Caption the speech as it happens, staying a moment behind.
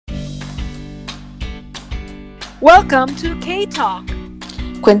Welcome to K-Talk,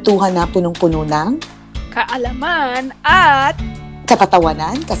 Kwentuhan na punong-puno ng kaalaman at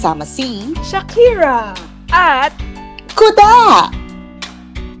kapatawanan kasama si Shakira at Kuda!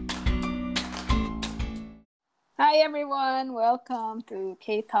 Hi everyone, welcome to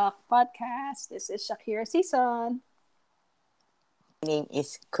K-Talk Podcast. This is Shakira Season. My name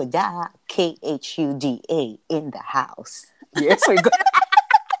is Kuda, Khuda in the house. Yes, we're good.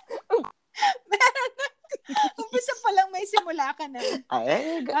 Umpisa pa lang may simula ka na.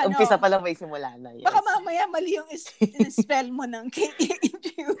 Umpisa pa lang may simula na. Yes. Baka mamaya mali yung spell mo ng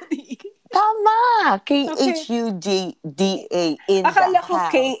K-H-U-D. Tama! Khuda in Akala the ko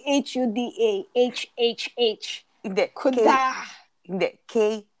house. K-H-U-D-A, H-H-H. Hindi. Kuda. Hindi.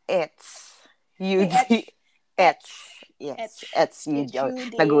 K-H-U-D-H. Yes, it's you.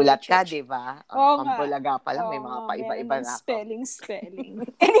 Nagulat ka, di ba? Pambulaga pa lang, may mga paiba-iba na ako. Spelling.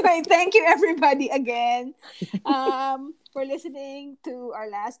 Anyway, thank you everybody again for listening to our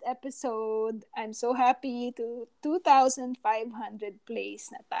last episode. I'm so happy to 2,500 plays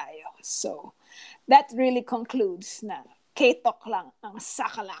na tayo. So, that really concludes na K-Talk lang, ang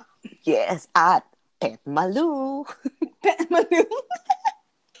saka lang. Yes, at Pet Malu. Pet Malu.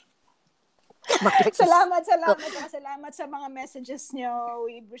 Salamat sa mga messages nyo.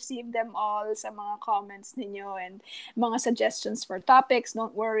 We've received them all sa mga comments ninyo and mga suggestions for topics.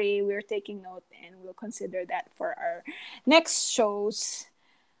 Don't worry, we're taking note and we'll consider that for our next shows.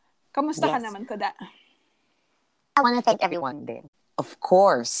 Kamusta ka naman, Kuda? I want to thank everyone din. Of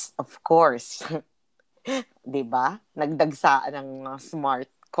course. Diba? Nagdagsaan ng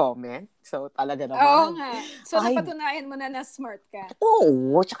smart comment. So, talaga naman. Oo nga. So, napatunayan mo na smart ka.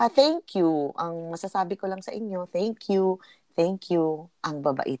 Oo. Tsaka thank you. Ang masasabi ko lang sa inyo, thank you. Thank you. Ang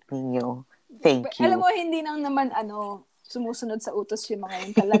babait ninyo. Thank you. Alam mo, hindi nang naman sumusunod sa utos yung mga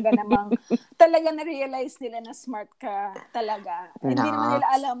yun. Talaga na-realize nila na smart ka talaga. Hindi naman nila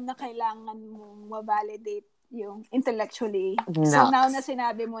alam na kailangan mong ma-validate yung intellectually. So now na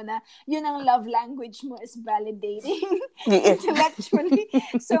sinabi mo na yun ang love language mo is validating intellectually.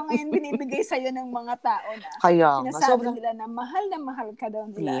 So ngayon binibigay sa'yo ng mga tao na sinasabi nila na mahal ka daw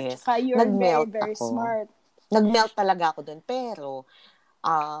nila. Yes. You're very, very smart. Nag-melt talaga ako dun. Pero,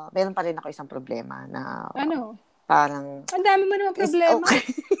 meron pa rin ako isang problema na parang... Ang dami mo naman problema. Okay.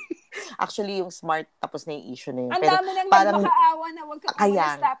 Actually, yung smart, tapos na yung issue na yun. Ang pero dami nang parang, nagmakaawa na huwag ka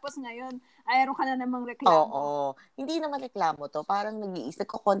umalis, tapos ngayon, ayaw ka na namang reklamo. Oo. Hindi naman reklamo to. Parang nag-iisip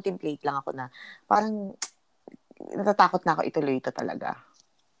ko, contemplate lang ako na, parang, natatakot na ako ituloy ito talaga.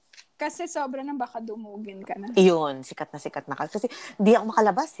 Kasi sobra nang baka dumugin ka na. Iyon, sikat na. Kasi, di ako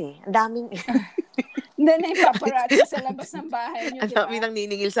makalabas eh. Ang daming... Hindi na yung paparazzi sa labas ng bahay niyo, diba? Ang daming nang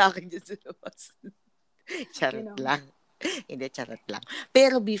niningil sa akin dyan sa labas. Charot lang. Hindi, charot lang.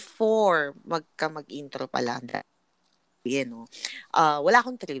 Pero before mag-intro pala, wala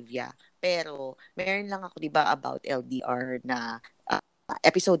akong trivia. Pero, meron lang ako, diba, about LDR na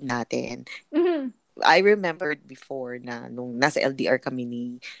episode natin. Mm-hmm. I remembered before na nung nasa LDR kami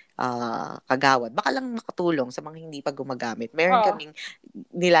ni Kagawad, baka lang makatulong sa mga hindi pa gumagamit. Meron kaming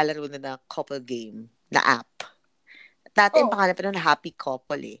nilalaro na couple game na app. Dati ang pangalan pa na Happy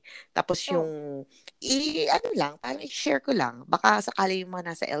Couple eh. Tapos yung, parang i-share ko lang. Baka sakali yung mga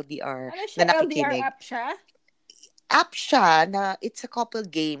nasa LDR na nakikinig. LDR app siya? App siya na it's a couple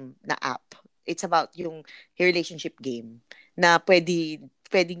game na app. It's about yung relationship game na pwede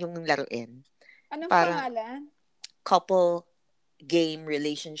yung laruin. Anong pangalan? Couple game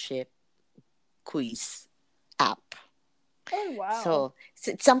relationship quiz app. Oh, wow. So,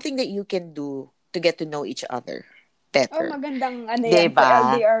 it's something that you can do to get to know each other better. Oh, magandang yan for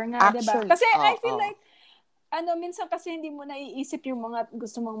LDR nga, actually, diba? Kasi I feel like, minsan kasi hindi mo naiisip yung mga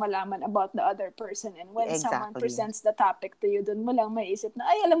gusto mong malaman about the other person, and when someone presents the topic to you, dun mo lang maiisip na,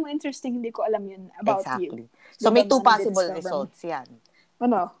 ay, alam mo, interesting, hindi ko alam yun about you. So, may two possible results yan.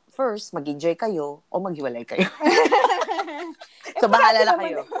 Ano? First, mag-enjoy kayo o maghiwalay kayo. So, bahala na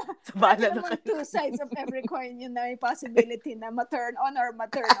kayo. Two sides of every coin yun na may possibility na ma-turn on or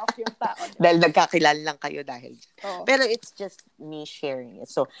ma-turn off yung tao. Dahil nagkakilala lang kayo dahil. Pero it's just me sharing it.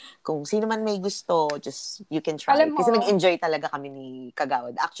 So, kung sino man may gusto, just you can try. Kasi nag-enjoy talaga kami ni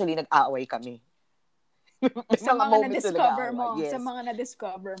Kagawad. Actually, nag-aaway kami. Sa mga na-discover mo. Yes. Sa mga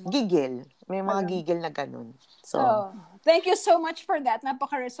na-discover mo. Gigil. May mga gigil na ganun. So, thank you so much for that.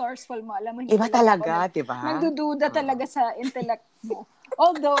 Napaka-resourceful mo. Alam mo, hindi iba talaga, diba? Nagdududa talaga sa intellect mo.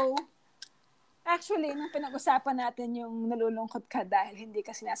 Although, actually, nung pinag-usapan natin yung nalulungkot ka dahil hindi ka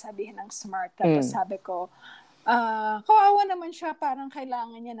sinasabihin ng smart, tapos sabi ko, kawawa naman siya, parang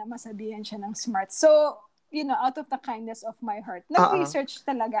kailangan niya na masabihan siya ng smart. So, out of the kindness of my heart, nag-research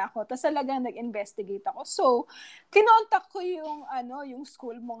talaga ako. Tapos talagang nag-investigate ako. So, kinontak ko yung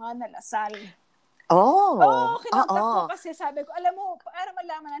school mo nga na Lasal. Kinontak ko kasi sabi ko, alam mo, para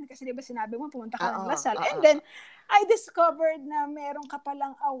malaman natin, kasi di ba sinabi mo, pumunta ka ng Lasal. And then, I discovered na meron ka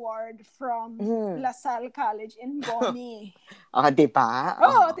palang award from Lasal College in Boni. Di ba?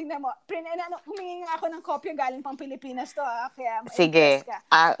 Tingnan mo. Humingi nga ako ng kopya galing pang Pilipinas to, kaya sige. ka.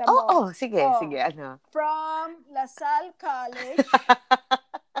 Sige, From Lasal College,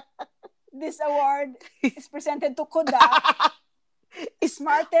 this award is presented to Kuda.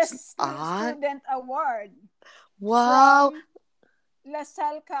 Smartest Student Award. Wow. From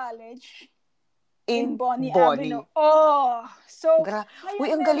Lasal College in Boni Avenue. So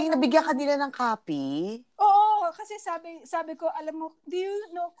ang galing, nabigyan ka nila ng copy. Kasi sabi ko, alam mo, do you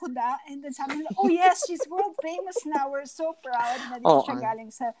know Kuda? And then sabi nila, yes, she's world famous now. We're so proud na dito siya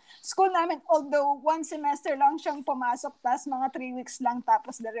galing sa school namin. Although, 1 semester lang siyang pumasok, tas mga 3 weeks lang,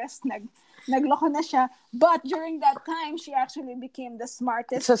 tapos the rest, nagloko na siya. But during that time, she actually became the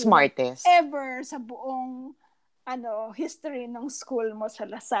smartest ever sa buong history ng school mo sa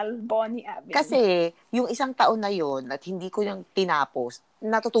Lasal, Boni Avenue. Kasi, yung isang taon na yun, at hindi ko yung tinapos,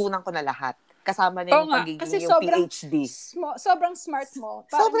 natutunan ko na lahat. Kasama na yung pagiging kasi yung PhD. Sobrang smart mo.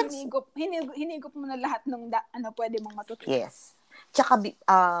 Parang hinigop mo na lahat ng pwede mong matutunan. Yes. Tsaka,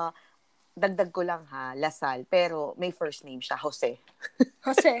 dagdag ko lang Lasal, pero may first name siya, Jose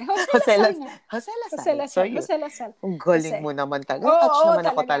Lasal. Ang galing mo naman talaga. Touch naman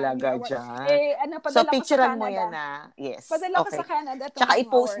ako talaga dyan. So, picturean mo yan yes. Padala ko sa Canada. Tsaka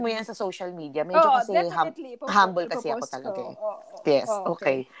i-post mo yan sa social media. Medyo kasi humble kasi ako talaga. Yes,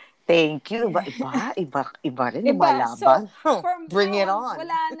 okay. Thank you. Iba rin yung malaban. Bring it on.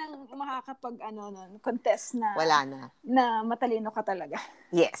 Wala nang makakapag contest na wala na matalino ka talaga.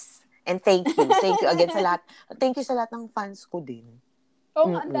 Yes. And thank you. Thank you again sa lahat. Thank you sa lahat ng fans ko din.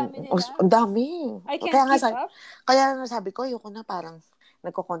 Ang dami nila. Ang dami. I can't keep up. Kaya sabi ko, ayoko na parang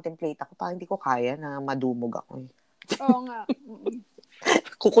nagko-contemplate ako. Parang hindi ko kaya na madumog ako. Oo nga.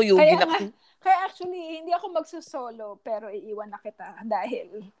 Kukuyugin ako. Kaya actually, hindi ako magsusolo, pero iiwan na kita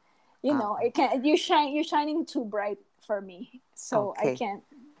dahil, you're shining too bright for me. So, I can't,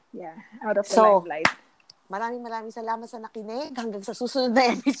 out of the limelight. Maraming salamat sa nakinig. Hanggang sa susunod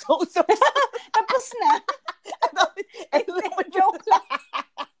na episode. Tapos na. Joke lang.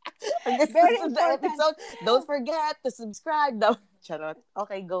 Hanggang sa susunod na episode. Don't forget to subscribe. Charot.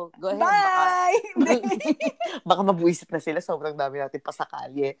 Okay, go ahead. Bye! Baka mabuisit na sila. Sobrang dami natin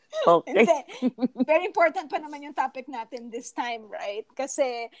pasakalye. Okay. Very important pa naman yung topic natin this time, right?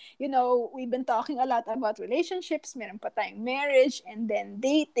 Kasi, we've been talking a lot about relationships. Meron pa tayong marriage and then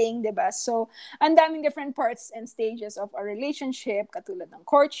dating, diba? So, ang daming different parts and stages of a relationship, katulad ng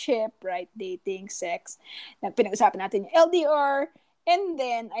courtship, right? Dating, sex. Pinag-usapan natin yung LDR. And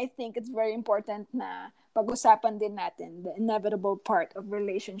then, I think it's very important na pag-usapan din natin the inevitable part of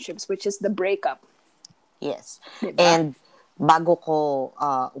relationships, which is the breakup. Yes. Diba? And bago ko,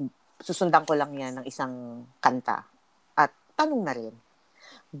 susundan ko lang yan ng isang kanta. At tanong na rin,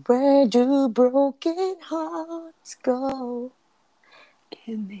 where do broken hearts go?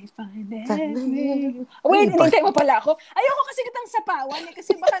 Can they find it? Wait, hinintay mo pala ako. Ayoko kasi kitang sapawan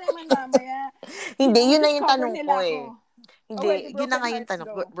kasi baka naman mamaya. Hindi, yun na yung tanong ko Hindi, yun na nga yung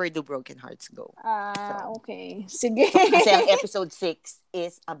tanong. Where do broken hearts go? Okay. Sige. So, kasi ang episode 6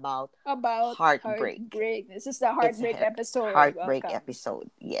 is about heartbreak. This is the heartbreak episode. Heartbreak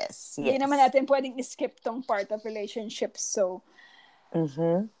episode. Yes. Hindi naman natin pwedeng skip tong part of relationships. So,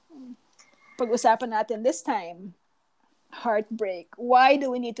 pag-usapan natin this time, heartbreak. Why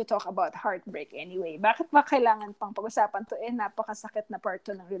do we need to talk about heartbreak anyway? Bakit ba kailangan pang pag-usapan to? Napakasakit na part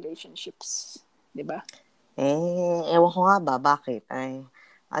to ng relationships. Diba? Ewan ko nga ba, bakit?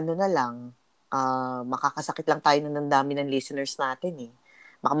 Na lang, makakasakit lang tayo ng dami ng listeners natin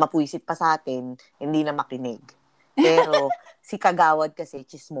Baka mapuisit pa sa atin, hindi na makinig. Pero, si Kagawad kasi,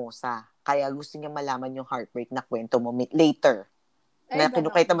 chismosa. Kaya gusto niya malaman yung heartbreak na kwento mo later. Na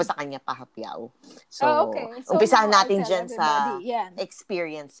kinukita mo sa kanya pahapyaw. So, umpisahan natin dyan sa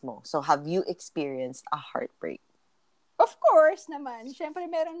experience mo. So, have you experienced a heartbreak? Of course naman. Siyempre,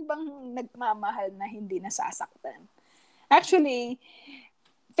 meron bang nagmamahal na hindi nasasaktan? Actually,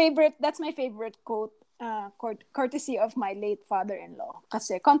 that's my favorite quote, courtesy of my late father-in-law.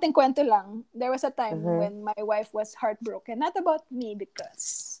 Kasi, konting kwento lang, there was a time when my wife was heartbroken. Not about me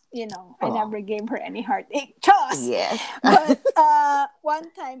because, I never gave her any heartache. Chos! Yes. But,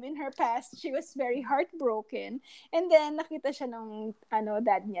 one time in her past, she was very heartbroken. And then, nakita siya ng,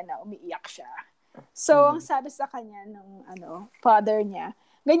 dad niya na umiiyak siya. So, ang sabi sa kanya ng father niya,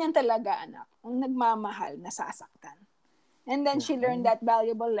 ganyan talaga, anak. Ang nagmamahal, nasasaktan. And then she learned that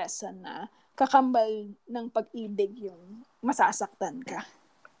valuable lesson na kakambal ng pag-ibig yung masasaktan ka.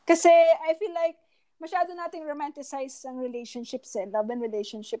 Kasi I feel like masyado nating romanticize ang relationships love and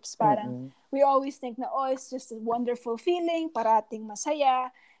relationships. Parang we always think na, it's just a wonderful feeling, parating masaya.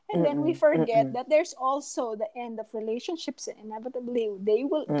 And then we forget that there's also the end of relationships. Inevitably, they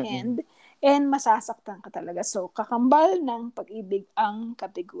will end and masasaktan ka talaga. So, kakambal ng pag-ibig ang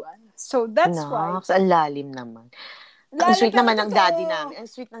kabiguan. So, that's why. Ang lalim naman. Ang sweet naman ng daddy namin. Ang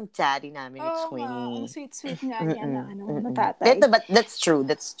sweet ng daddy namin ni Twinnie. Ang sweet nga niya na tatay. But that's true.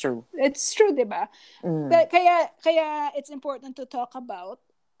 It's true, diba? Kaya it's important to talk about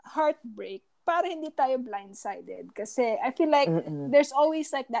heartbreak para hindi tayo blindsided. Kasi I feel like there's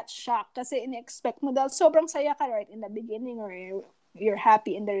always like that shock. Kasi in-expect mo dahil sobrang saya ka right in the beginning or you're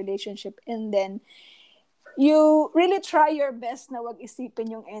happy in the relationship and then you really try your best na wag isipin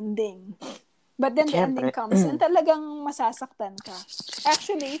yung ending. But then the ending comes and talagang masasaktan ka.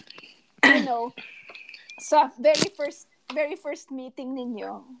 Actually, sa very first meeting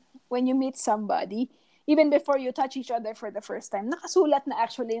ninyo, when you meet somebody, even before you touch each other for the first time, nakasulat na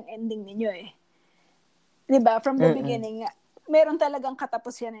actually yung ending ninyo eh. Diba? From the beginning, meron talagang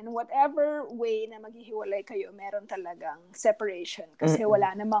katapos yan in whatever way na maghihiwalay kayo, meron talagang separation. Kasi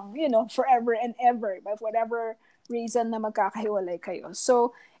wala namang, forever and ever, but whatever reason na magkakahiwalay kayo.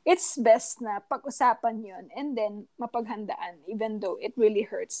 So, it's best na pag-usapan yun and then mapaghandaan even though it really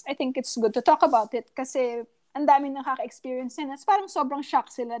hurts. I think it's good to talk about it kasi ang daming nakaka-experience na parang sobrang shock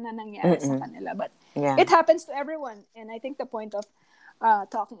sila na nangyari sa kanila. But it happens to everyone. And I think the point of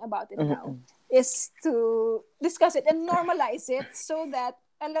talking about it now is to discuss it and normalize it so that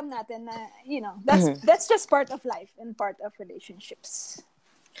alam natin na, that's just part of life and part of relationships.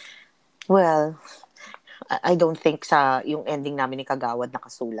 Well, I don't think sa yung ending namin ni Kagawad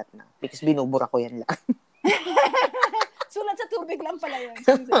nakasulat na because binubura ko yan lang. Sulat sa tubig lang pala yun.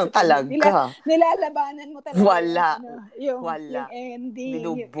 Talaga. Nilalabanan mo talaga. Wala. Yung ending.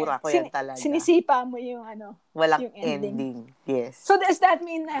 Binubura ko yan talaga. Sinisipa mo yung walang yung ending. Yes. So does that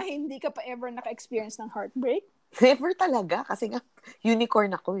mean na hindi ka pa ever naka-experience ng heartbreak? Never talaga. Kasi nga,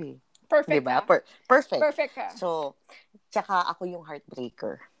 unicorn ako eh. Perfect diba? ka. Perfect. Perfect ka. So, tsaka ako yung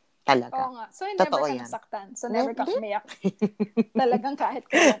heartbreaker. Talaga. Oo nga. So, never Totoo ka yan. nasaktan. So, never ka umiyak. Talagang kahit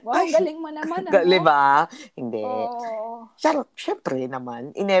ka. Wow, galing mo naman. Diba? Hindi. Oh. Siyempre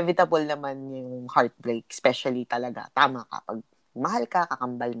naman, inevitable naman yung heartbreak. Especially talaga. Tama ka. Pag mahal ka,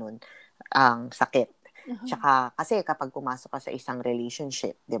 kakambal nun, ang sakit. Tsaka, kasi kapag pumasok ka sa isang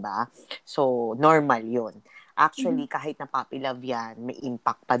relationship, diba? So, normal yun. Actually, kahit na puppy love yan, may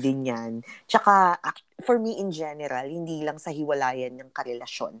impact pa din yan. Tsaka, for me in general, hindi lang sa hiwalayan ng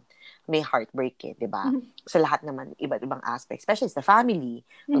karelasyon, may heartbreak eh, di ba? Sa lahat naman, iba't ibang aspects. Especially sa family.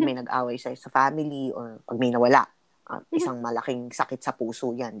 Pag may nag-away sa family or pag may nawala, isang malaking sakit sa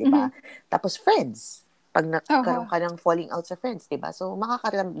puso yan, di ba? Tapos friends. Pag nagkaroon ka ng falling out sa friends, di ba? So,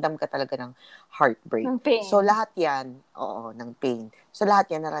 makakaramdam ka talaga ng heartbreak. Ng pain. So, lahat yan, ng pain. So, lahat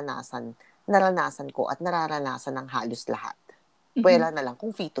yan naranasan ko at nararanasan ng halos lahat. Pwera na lang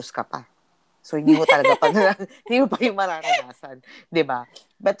kung fetus ka pa. So, hindi mo talaga hindi mo pa yung mararanasan. Diba?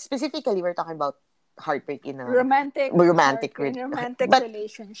 But specifically, we're talking about heartbreak in a romantic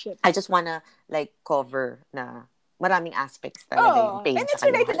relationship. I just wanna cover na maraming aspects talaga yung pain. And it's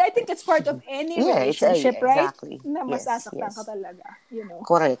related. I think it's part of any relationship, right? Exactly. Na masasaktan ka talaga.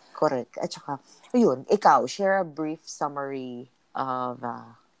 Correct. At saka, yun, ikaw, share a brief summary of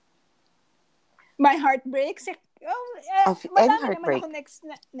my heartbreaks. Marami heartbreak. naman akong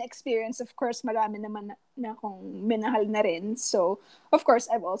na-experience. Of course, marami naman na akong minahal na rin. So, of course,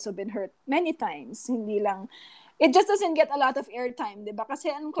 I've also been hurt many times. Hindi lang, it just doesn't get a lot of airtime, di ba? Kasi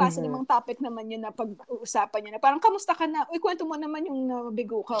anong klase namang topic naman yun na pag-uusapan yun na parang kamusta ka na? Uy, kwento mo naman yung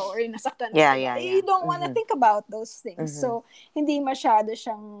nabigo ka or yung nasaktan na. Yeah. You don't wanna think about those things. So, hindi masyado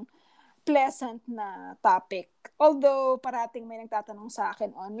siyang pleasant na topic. Although, parating may nagtatanong sa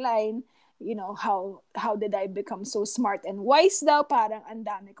akin online, how did I become so smart and wise daw? Parang ang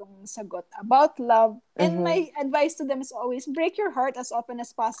dami kong sagot about love. And my advice to them is always break your heart as often as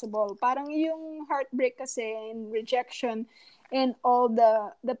possible. Parang yung heartbreak kasi and rejection and all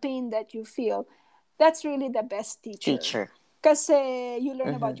the pain that you feel, that's really the best teacher. Kasi you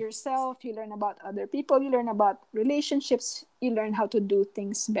learn about yourself, you learn about other people, you learn about relationships, you learn how to do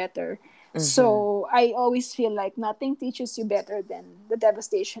things better. So, I always feel like nothing teaches you better than the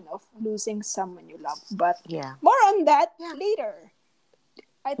devastation of losing someone you love. But more on that later.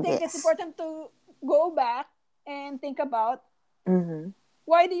 I think it's important to go back and think about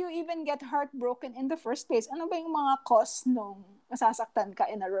why do you even get heartbroken in the first place? Ano ba yung mga cause nung masasaktan ka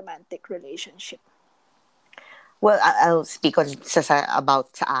in a romantic relationship? Well, I'll speak on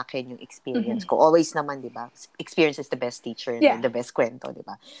about sa akin yung experience ko. Always naman, di ba? Experience is the best teacher and the best kwento, di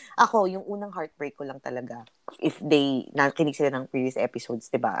ba? Ako, yung unang heartbreak ko lang talaga, if nakinig sila ng previous episodes,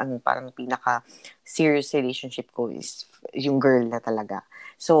 di ba? Ang parang pinaka-serious relationship ko is yung girl na talaga.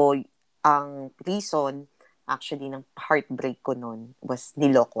 So, ang reason, actually, ng heartbreak ko nun was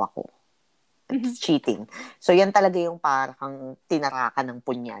niloko ako. It's cheating. So, yan talaga yung parang tinarakan ng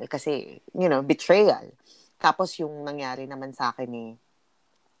punyal. Kasi, betrayal. Tapos yung nangyari naman sa akin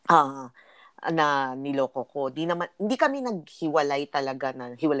na niloko ko. Hindi kami naghiwalay talaga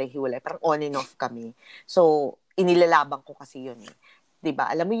na hiwalay-hiwalay. Parang on and off kami. So, inilalabang ko kasi yun eh. 'Di ba?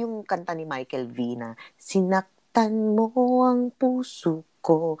 Alam mo yung kanta ni Michael V na, sinaktan mo ang puso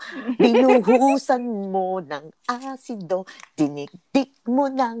ko, binuhusan mo ng asido, dinikdik mo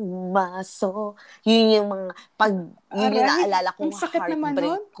ng maso. Yun yung mga, yun yung naalala kong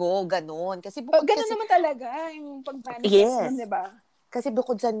heartbreak ko, ganun. Kasi ganun naman talaga, yung pag-manifest nun, di ba? Kasi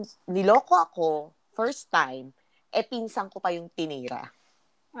bukod sa niloko ako, first time, pinsang ko pa yung tinira.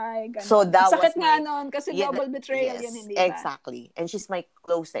 Ay, ganun. So, that sakit was nga nun, kasi double betrayal yun, hindi ba? Exactly. And she's my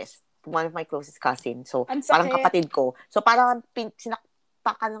closest, one of my closest cousins. So, parang kapatid ko. So, parang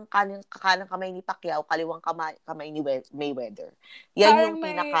sinakpakan ng kanang kamay ni Pacquiao, kaliwang kamay ni Mayweather. Yan parang yung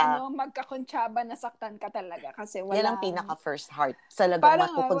pinaka... magkakontsaba na saktan ka talaga kasi walang... Yan ang pinaka first heart. Talagang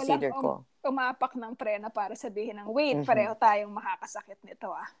matukonsider ko. Umapak ng prena para sabihin ng, wait, pareho tayong makakasakit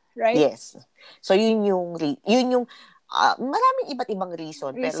nito right? Yes. So, yun yung maraming iba't ibang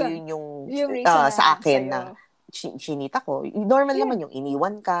reason, pero yun yung sa akin na chinita ko. Normal naman yung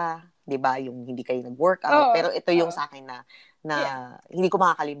iniwan ka, 'di ba? Yung hindi kayo nag-workout, pero ito yung sa akin na hindi ko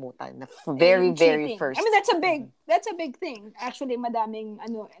makakalimutan na very very first. I mean, that's a big thing. Actually, madaming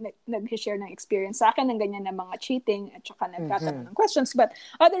nag-share ng experience sa akin ng ganyan na mga cheating at saka nagtatanong ng questions, but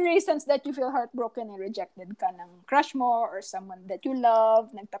other reasons that you feel heartbroken and rejected ka ng crush mo or someone that you love,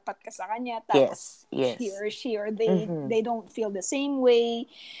 nagtapat ka sa kanya, tapos she or they don't feel the same way,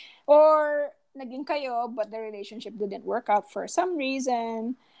 or naging kayo but the relationship didn't work out for some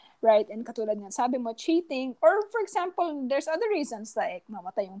reason, right? And katulad ng sabi mo, cheating, or for example, there's other reasons like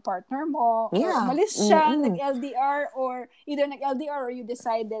mamatay yung partner mo, or umalis siya, nag-LDR, or either nag-LDR or you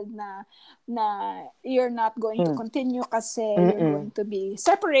decided na you're not going to continue kasi you're going to be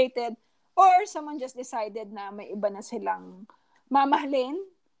separated, or someone just decided na may iba na silang mamahalin,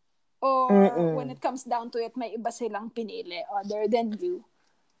 or when it comes down to it, may iba silang pinili other than you.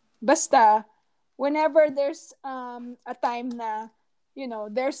 Basta, whenever there's a time na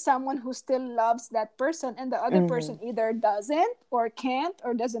there's someone who still loves that person and the other person either doesn't or can't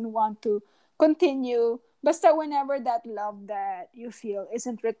or doesn't want to continue. Basta whenever that love that you feel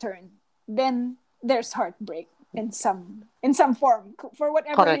isn't returned, then there's heartbreak in some form. For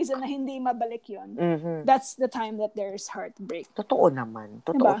whatever reason na hindi mabalik yun, that's the time that there's heartbreak. Totoo naman.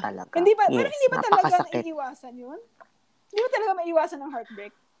 Totoo talaga. Hindi ba talaga maiiwasan yun? Hindi ba talaga maiiwasan ng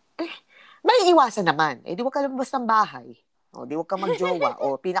heartbreak? Maiiwasan naman. Di wag ka lumabas ng bahay. O, di wag ka magjowa.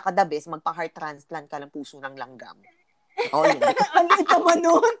 O, pinaka-the best, magpa-heart transplant ka ng puso ng langgam. O, yun. Ano naman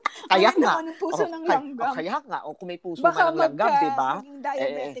nun? Kaya nga. Puso ng langgam. Kaya nga. O, kung may puso man ng langgam, di ba? Maging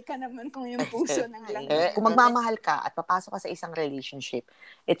diabetic ka naman kung yung puso ng langgam. Kung magmamahal ka at papasok ka sa isang relationship,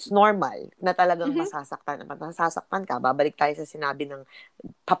 it's normal na talagang masasaktan. Masasaktan ka. Babalik tayo sa sinabi ng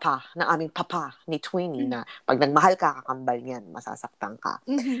aming papa ni Twinnie na pag nagmahal ka, kakambal niyan, masasaktan ka.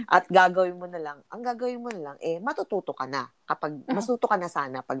 At ang gagawin mo na lang, matututo ka na. Matuto ka na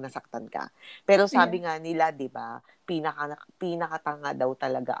sana pag nasaktan ka. Pero sabi nga nila, di ba, pinakatanga daw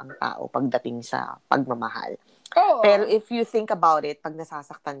talaga ang tao pagdating sa pagmamahal. Pero if you think about it, pag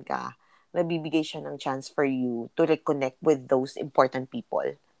nasasaktan ka, nabibigay siya ng chance for you to reconnect with those important people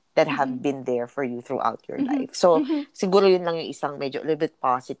that have been there for you throughout your life. So, siguro yun lang yung isang medyo a little bit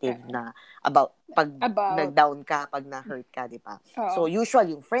positive na about nag-down ka, pag na-hurt ka, di ba? So, usual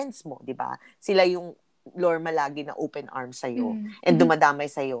yung friends mo, di ba? Sila yung Lorma lagi na open arms sa'yo and dumadamay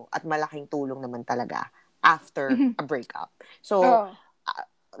sa'yo at malaking tulong naman talaga after a breakup. So,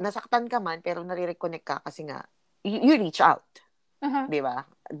 nasaktan ka man pero nare-reconnect ka kasi nga you reach out. Di ba?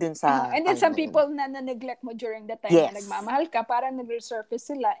 Dun sa and then some people na neglect mo during the time na nagmamahal ka, parang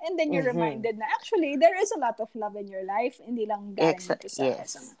nag-resurface sila and then you're reminded na actually there is a lot of love in your life, hindi lang galing ito sa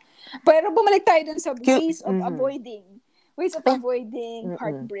pero bumalik tayo dun sa ways of avoiding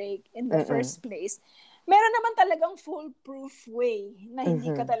heartbreak in the first place. Meron naman talagang foolproof way na hindi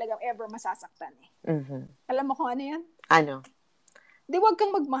ka talagang ever masasaktan eh. Alam mo kung ano yan? Ano? Di wag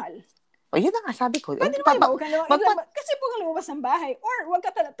kang magmahal. O, yun na nga, sabi ko. Pwede naman iba, kasi huwag kang lumabas ng bahay. Or huwag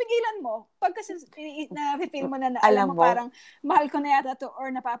ka talaga, pigilan mo. Pag kasi na-feel mo na alam mo, parang mahal ko na yata to or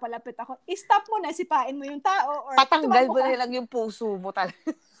napapalapit ako, i-stop mo na, sipain mo yung tao. Or patanggal mo na lang yung puso mo talaga.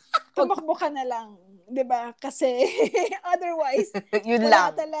 Tumakbo ka na lang. 'Di ba? Kasi otherwise, yun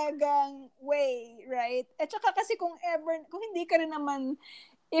wala lang. Talagang way, right? At saka kasi kung hindi ka rin naman,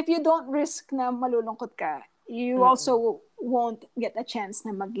 if you don't risk na malulungkot ka, you also won't get a chance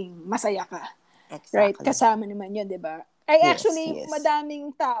na maging masaya ka. Exactly. Right? Kasama naman yun, di ba? Actually,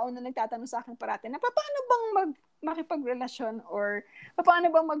 madaming tao na nagtatanong sa akin parati na paano bang makipagrelasyon or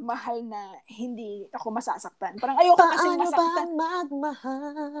paano bang magmahal na hindi ako masasaktan? Parang ayoko kasi masaktan. Paano bang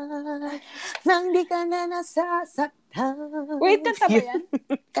magmahal nang di ka na nasasaktan? Wait, kanta ba yan?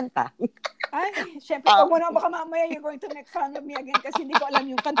 Kanta. Ay, syempre, huwag mo na baka mamaya you're going to make fun of me again kasi hindi ko alam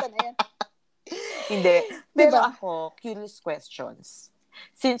yung kanta na yan. Hindi. Pero ako, curious questions.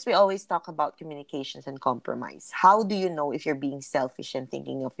 Since we always talk about communications and compromise, how do you know if you're being selfish and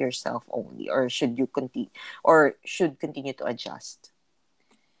thinking of yourself only, or should continue to adjust?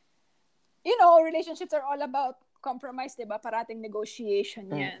 You know, relationships are all about compromise, diba? Parating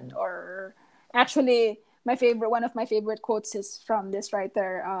negotiation yan. Or actually, one of my favorite quotes is from this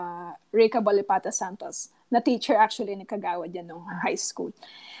writer, Rika Bolipata Santos, na teacher actually ni Kagawad yan nung high school.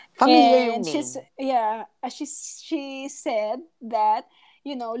 Familiar yung name. She said that,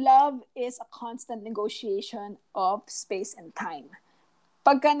 you know, love is a constant negotiation of space and time.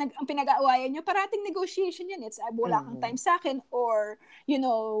 Pagka ang pinag-aawayan nyo, parating negotiation yan. It's, wala kang time sa akin, or, you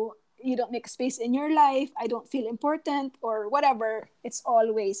know, you don't make space in your life, I don't feel important, or whatever. It's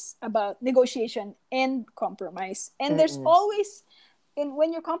always about negotiation and compromise. And there's always,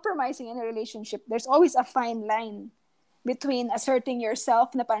 when you're compromising in a relationship, there's always a fine line between asserting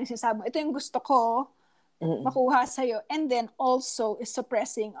yourself na parang sinasabi mo, ito yung gusto ko makuha sa'yo, and then also is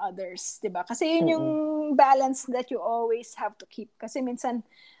suppressing others, diba? Kasi yun yung balance that you always have to keep. Kasi minsan,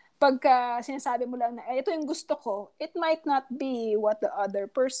 pagka sinasabi mo lang na, ito yung gusto ko, it might not be what the other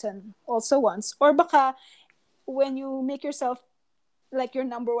person also wants. Or baka, when you make yourself like your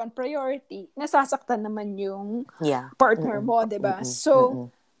number one priority, nasasaktan naman yung partner mo, diba? So,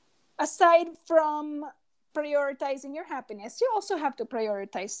 aside from prioritizing your happiness, you also have to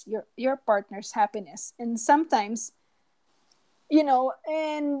prioritize your partner's happiness. And sometimes, you know,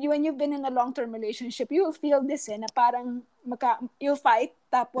 and when you've been in a long-term relationship, you'll feel this na parang you'll fight,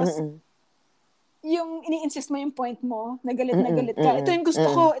 tapos yung ini-insist mo yung point mo, na galit ka, ito yung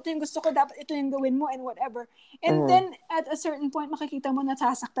gusto ko, dapat ito yung gawin mo, and whatever. And then, at a certain point, makikita mo na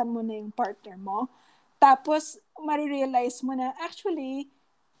sasaktan mo na yung partner mo. Tapos, marirealize mo na, actually,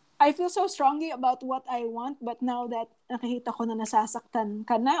 I feel so strongly about what I want, but now that nakikita ko na nasasaktan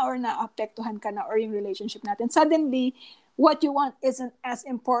ka na or naapektuhan ka na or yung relationship natin, suddenly, what you want isn't as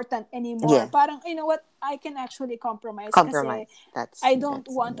important anymore. Yeah. Parang, you know what, I can actually compromise. Kasi I don't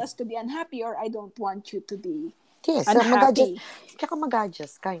want us to be unhappy, or I don't want you to be unhappy. Tsaka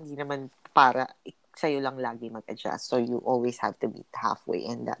mag-adjust ka, hindi naman para sa'yo lang lagi mag-adjust. So, you always have to meet halfway,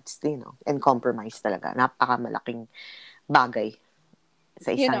 and that's, you know, and compromise talaga. Napakamalaking bagay sa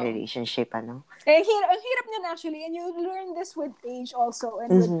isang relationship, ano? Ang hirap niyan actually, and you learn this with age also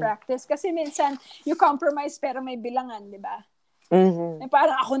and with practice. Kasi minsan, you compromise pero may bilangan, di ba?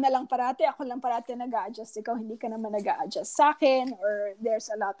 Parang ako lang parati nag-a-adjust. Ikaw hindi ka naman nag-a-adjust sa akin, or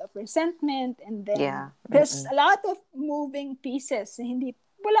there's a lot of resentment, and then there's a lot of moving pieces.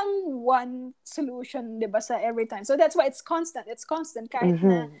 Walang one solution, di ba, sa every time. So that's why it's constant. It's constant. Kahit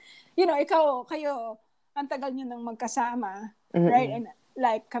na, you know, kayo, ang tagal nyo nang magkasama, right? And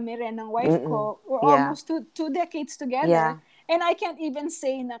like kami rin ng wife ko, we're almost two decades together. And I can't even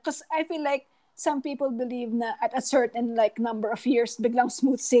say na, because I feel like some people believe na at a certain like number of years, biglang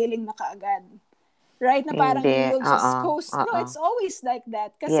smooth sailing na kaagad. Right? Na parang you'll just coast. No, it's always like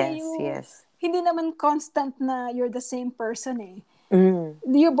that. Kasi hindi naman constant na you're the same person eh.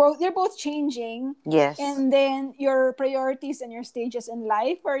 You're both changing. Yes. And then your priorities and your stages in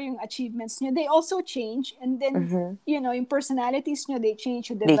life, or yung achievements nyo, they also change. And then, you know, yung personalities nyo, they change.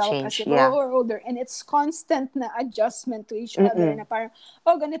 You develop as you grow or older. And it's constant na adjustment to each other. Na parang,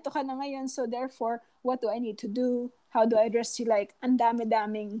 ganito ka na ngayon. So therefore, what do I need to do? How do I address you? Like, ang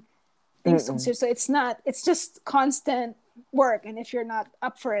dami-daming things. So it's just constant work. And if you're not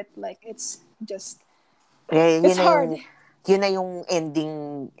up for it, like, it's just, it's hard. Yun na yung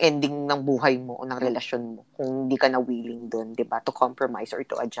ending ng buhay mo o ng relasyon mo kung hindi ka na willing dun, di ba? To compromise or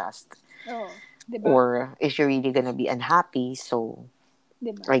to adjust. Diba? Or if you're really gonna be unhappy, so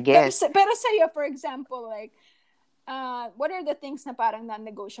diba? I guess. Pero sa'yo, for example, like, what are the things na parang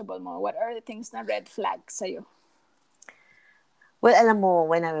non-negotiable mo? What are the things na red flag sa'yo? Well, alam mo,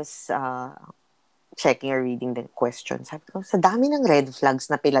 when I was checking or reading the questions, sabi ko, sa dami ng red flags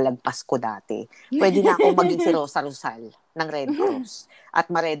na pilalagpas ko dati, pwede na akong maging si Rosa Rosal ng Red Cross at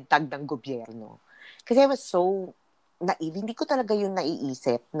ma-red tag ng gobyerno. Kasi I was so naive. Hindi ko talaga yun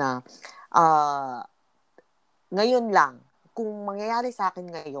naiisip na ngayon lang, kung mangyayari sa akin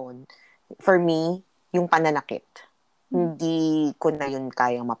ngayon, for me, yung pananakit. Hindi ko na yun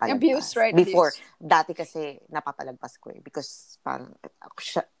kayang mapalagpas. Abuse, right? Before, Abuse. dati kasi napapalagpas ko eh. Because parang,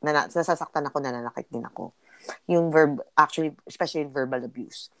 nasasaktan ako, nananakit din ako. Yung actually, especially verbal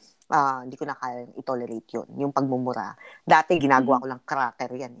abuse. Hindi ko na kayang i-tolerate yun. Yung pagmumura. Dati, ginagawa ko lang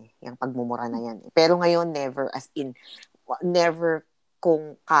cracker yan eh. Yung pagmumura na yan eh. Pero ngayon, never, as in, never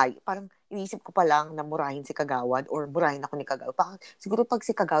kung kaya. Parang, iniisip ko pa lang na murahin si Kagawad or murahin ako ni Kagawad. Parang, siguro pag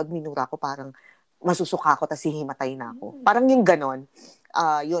si Kagawad minura ko, parang, masusuka ko tapos hihimatay na ako. Parang yung ganon,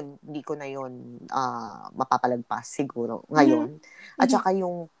 yun, hindi ko na yun mapapalagpas siguro ngayon. At saka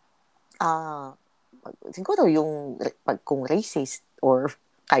yung, siguro yung, kung racist or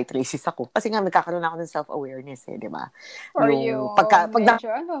kahit racist ako. Kasi nga, nagkakaroon ako ng self-awareness eh, di ba? Or yung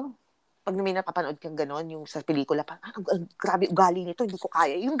pag may napapanood kang gano'n, yung sa pelikula, grabe ugali nito, hindi ko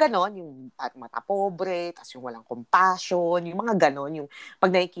kaya. Yung gano'n, yung mata pobre, tas yung walang compassion, yung mga gano'n, yung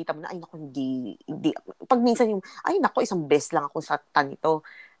pag nakikita mo na, ay naku, hindi, pag minsan yung, ay naku, isang best lang ako sa tanito.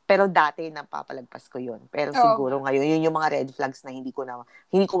 Pero dati, napapalagpas ko yun. Pero siguro ngayon, yun yung mga red flags na hindi ko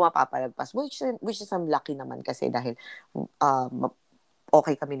mapapalagpas. Which is I'm lucky naman kasi dahil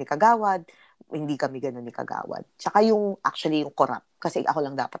okay kami ni Kagawad, hindi kami gano'n ni Kagawad. Tsaka yung, actually, yung corrupt. Kasi ako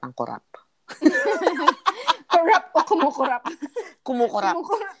lang dapat ang corrupt. Corrupt o kumukurap? Kumukurap.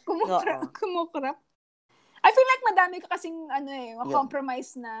 Kumukurap. I feel like madami ka kasing,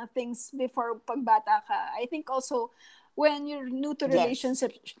 compromise na things before pagbata ka. I think also, when you're new to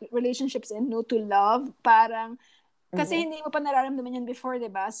relationships and new to love, parang, kasi hindi mo pa nararamdaman yan before,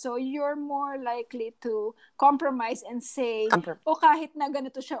 diba? So, you're more likely to compromise and say, kahit na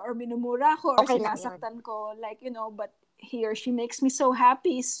ganito siya, or minumura ko, or sinasaktan ko, like, but he or she makes me so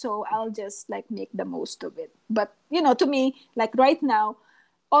happy, so I'll just, like, make the most of it. But, to me, like, right now,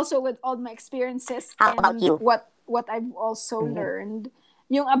 also with all my experiences and what I've also learned,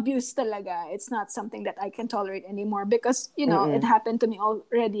 yung abuse talaga, it's not something that I can tolerate anymore because, it happened to me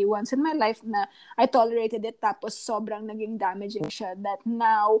already once in my life na I tolerated it tapos sobrang naging damaging siya that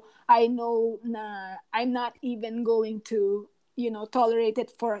now I know na I'm not even going to, tolerate it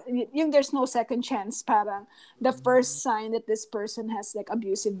for, yung there's no second chance, parang the first sign that this person has like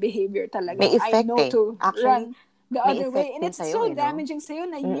abusive behavior talaga, I know to run the other way. And it's so damaging sa'yo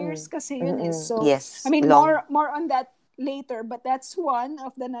na years kasi yun is so, I mean, more on that later, but that's one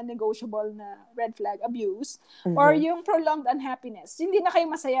of the non-negotiable na red flag, abuse, or yung prolonged unhappiness. Hindi na kayo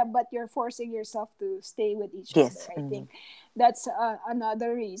masaya, but you're forcing yourself to stay with each other. I think that's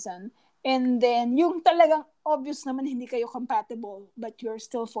another reason. And then, yung talagang obvious naman hindi kayo compatible, but you're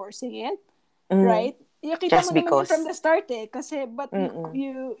still forcing it, right? Kita mo naman yun from the start eh, kasi, but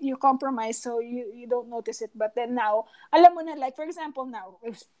you compromise, so you don't notice it. But then now, alam mo na, like, for example,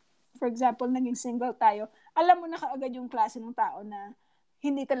 naging single tayo, alam mo na kaagad yung klase ng tao na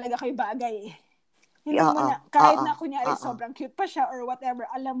hindi talaga kayo bagay eh. Hindi mo na, kahit na kunyari sobrang cute pa siya or whatever,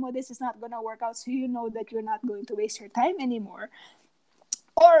 alam mo this is not gonna work out, so you know that you're not going to waste your time anymore.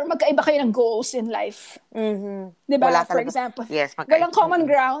 Or magkaiba kayo ng goals in life. Diba? For example, walang common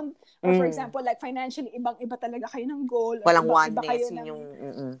ground. Or for example, like financially, ibang-iba talaga kayo ng goal. Or walang ibang-iba kayo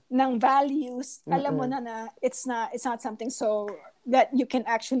ng values. Alam mo na it's not something so that you can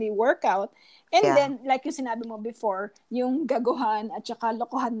actually work out. And then, like yung sinabi mo before, yung gaguhan at saka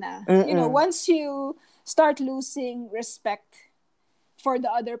lokohan na. Once you start losing respect for the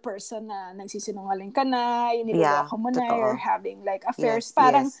other person na nagsisinungaling ka na, niloloko mo na, you're having like affairs,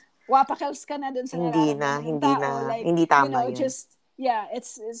 parang wapakels ka na dun sa nararamdaman ng tao. Like, hindi tama yun. It's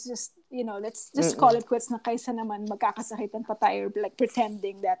just, let's just call it quits na kaysa naman magkakasakitan pa tayo like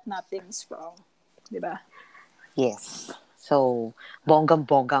pretending that nothing's wrong. Diba? Yes. So,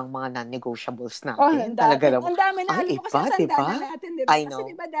 bonggang-bonggang mga non-negotiables natin. Talaga naman. Ang dami na, alam mo kasi diba? tanda na natin, diba? I know.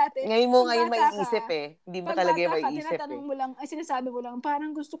 Kasi diba dati, ngayon maiisip eh. Hindi mo talaga maiisip tinatanong mo lang, sinasabi mo lang,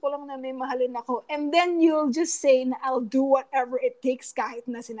 parang gusto ko lang na may mahalin ako. And then you'll just say na I'll do whatever it takes kahit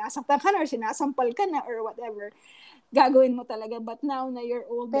na sinasaktan ka na or sinasampal ka na or whatever. Gagawin mo talaga. But now na you're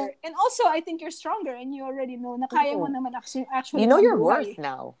older. And also, I think you're stronger and you already know na kaya mo naman actually you know your worth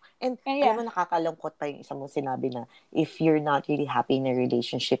now. And alam mo, nakakalungkot pa yung isang mo sinabi na if you're not really happy in a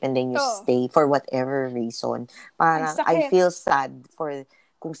relationship and then you stay for whatever reason, parang I feel sad for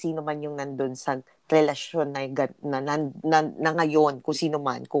kung sino man yung nandun sa relasyon na ngayon, kung sino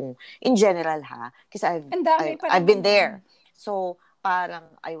man, kung in general ha. Kasi I've been there. So, parang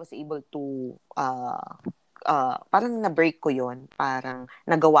I was able to, parang na-break ko yon, parang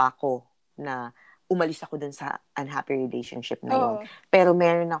nagawa ko na umalis ako dun sa unhappy relationship na yon. Pero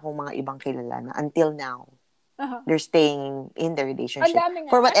meron akong mga ibang kilala na until now, they're staying in the relationship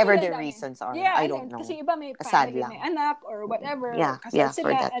for whatever their reasons are. Yeah, I don't know. Kasi iba may family, may anak, or whatever. Kasal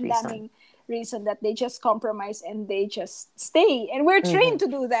sila, ang daming reason that they just compromise and they just stay. And we're trained to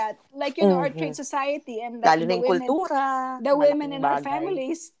do that. Like, our trained society. And lalo na yung kultura. The women in our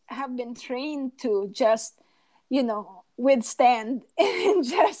families have been trained to just, withstand and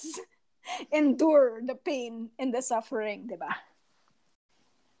just endure the pain and the suffering, di ba?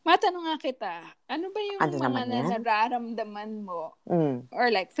 Matanong nga kita, ano ba yung mga nararamdaman mo?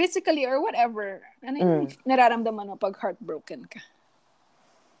 Or like physically or whatever, ano yung nararamdaman mo pag heartbroken ka?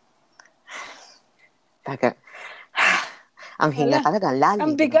 Ang hinga talaga, lalim.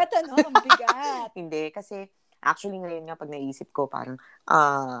 Ang bigat, Ang bigat. Hindi, kasi actually ngayon nga pag naisip ko, parang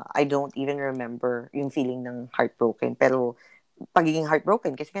I don't even remember yung feeling ng heartbroken. Pero pagiging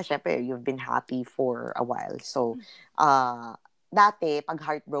heartbroken, kasi nga syempre, you've been happy for a while. So, dati, pag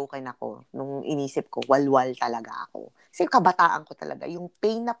heartbroken ako, nung inisip ko, walwal talaga ako. Kasi kabataan ko talaga, yung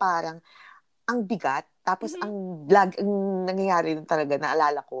pain na parang, ang bigat, tapos ang nangyayari nun talaga,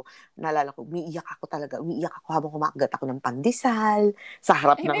 naalala ko, umiiyak ako habang kumakagat ako ng pandesal, sa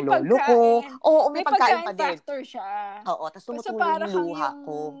harap ng lolo ko. Oo, may pagkain pa din. Factor siya. Oo, tapos tumutulong yung luha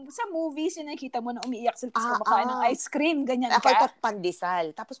ko. Sa movies, yung nakikita mo na umiiyak sila, tapos kumakain ng ice cream, ganyan ako ka. Ako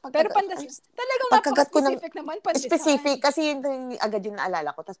pandesal. Tapos pero pandesal, talagang napaka-specific naman pandesal. Specific, kasi yun agad yung naalala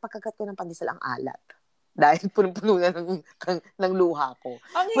ko. Tapos pagkagat ko ng pandesal, ang alat. Dahil punong-puno na ng luha ko.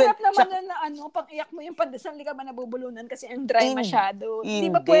 Ang hirap naman na pang-iyak mo yung pandesal, hindi ka ba nabubulunan kasi ang dry masyado. Hindi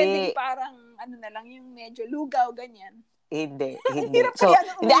ba pwedeng parang, na lang, yung medyo lugaw, ganyan? Hindi. So, hindi,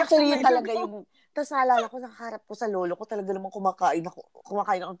 actually, yun talaga yung, tapos naalala ko, nakaharap ko sa lolo ko, talaga naman kumakain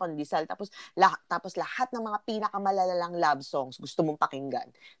ako ng pandesal. Tapos lahat ng mga pinakamalalang love songs gusto mong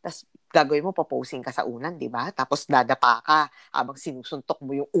pakinggan. Tapos gagawin mo, paposing ka sa unan, di ba? Tapos dadapa ka habang sinusuntok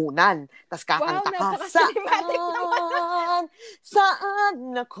mo yung unan. Tapos kakanta ka,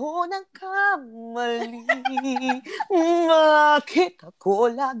 saan ako nagkamali? Bakit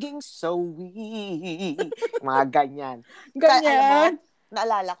ako laging sawi? Mga ganyan. Ganyan?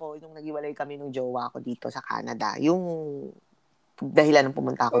 Naalala ko, nung naghiwalay kami nung jowa ko dito sa Canada, yung dahilan ng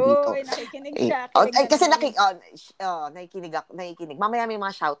pumunta ako dito. Nakikinig siya. Kasi nakikinig. Mamaya may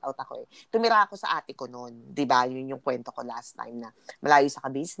mga shoutout ako . Tumira ako sa ate ko noon. Diba? Yun yung kwento ko last time na malayo sa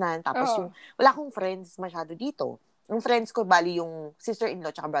Kabisnan. Tapos wala akong friends masyado dito. Yung friends ko, bali yung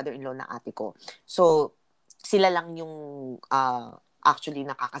sister-in-law tsaka brother-in-law na ate ko. So, sila lang yung actually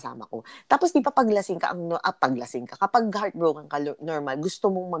nakakasama ko. Tapos di pa paglasing ka, kapag heartbroken ka, normal,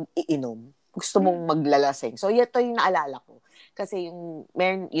 gusto mong mag-iinom, gusto mong maglalasing. So, ito yung naalala ko. Kasi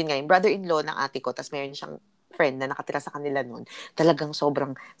meron, yun nga, yung brother-in-law ng ate ko, tapos meron siyang friend na nakatira sa kanila noon, talagang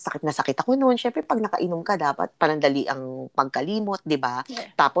sobrang sakit na sakit ako noon. Syempre, pag nakainom ka, dapat panandali ang pagkalimot, di ba? Yeah.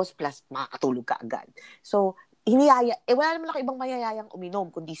 Tapos, plus, makakatulog ka agad. So, wala naman ako ibang mayayayang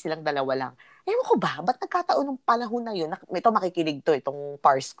uminom, kundi silang dalawa lang. Ewan ko ba, ba't nagkataon ng panahon na yun? Ito makikinig to, itong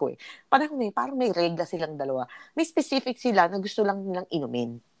pars ko . Panahon na yun, parang may regla silang dalawa. May specific sila na gusto lang nilang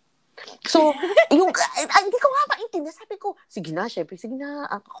inumin. So, hindi ko nga maintindihan. Sabi ko, sige na,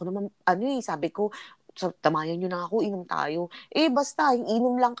 ako naman, sabi ko, tamayan nyo na ako, inom tayo. Basta,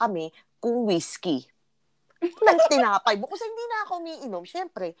 inom lang kami kung whiskey. Nang tinapay mo. Kasi hindi na ako umiinom,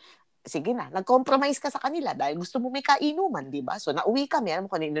 syempre, sige na, nag-compromise ka sa kanila dahil gusto mo may kainuman, di ba? So, nauwi kami. Alam mo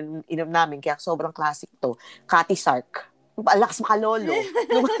kung inom namin, kaya sobrang classic to. Cathy Sark. Lakas makalolo.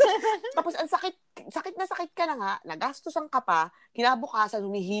 Tapos, ang sakit ka na nga, nagastusan ka pa, kinabukasan,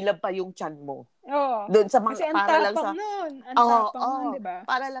 humihilab pa yung tiyan mo. Doon sa mga, kasi ang tapang nun. Ang tapang nun, di ba?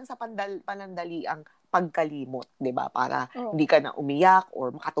 Para lang sa panandali ang pagkalimot, di ba? Para hindi ka na umiyak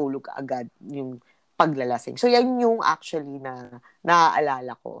or makatulog ka agad yung paglalasing. So, yan yung actually na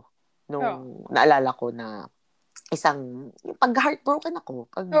naaalala ko. Naalala ko na pag heartbroken ako,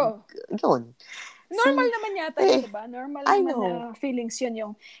 yun. Normal naman yata yun, diba? Normal naman na feelings yun,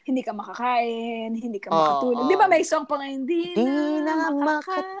 yung hindi ka makakain, hindi ka makatulog. Di ba may song pa nga, hindi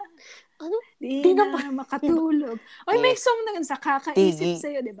na makatulog. Oy, may song na sa kakaisip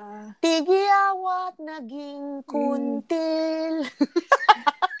sa'yo, di ba? Tigiyawat naging kuntil.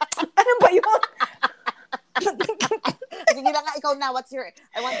 Ano ba yun? Sige na nga, ikaw na, I want to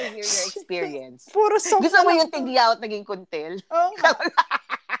hear your experience. Puro song. Gusto mo yung tigiyawat naging kuntil? Oo.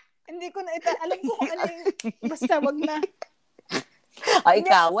 Hindi ko na alam ko kung ano yung, basta wag na.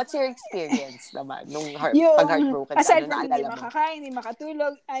 Ikaw, what's your experience naman nung pag-heartbroken ka? Aside Ano from hindi naalala mo? makakain, hindi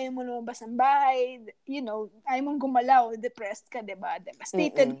makatulog, ayaw mo lumabas ng bahay, ayaw mong gumalaw, depressed ka, diba?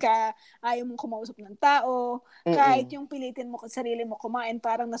 Devastated ka, ayaw mong kumausap ng tao, kahit yung pilitin mo sa sarili mo kumain,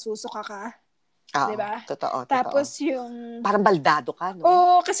 parang nasusuka ka. Diba? Totoo. Tapos yung... Parang baldado ka, no?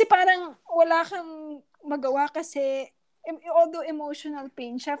 Oo, kasi parang wala kang magawa kasi although emotional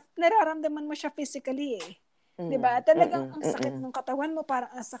pain siya, nararamdaman mo siya physically eh. Diba? Talagang ang sakit ng katawan mo,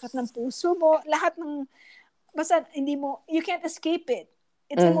 parang ang sakit ng puso mo, lahat ng, basta you can't escape it.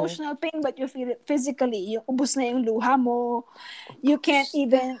 It's emotional pain but you feel it physically. Yung ubos na yung luha mo. You can't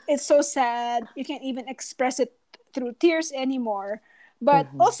even, it's so sad, you can't even express it through tears anymore. But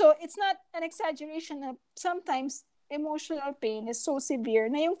also, it's not an exaggeration na sometimes emotional pain is so severe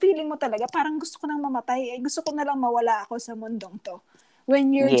na yung feeling mo talaga, parang gusto ko nang mamatay, gusto ko na lang mawala ako sa mundong to.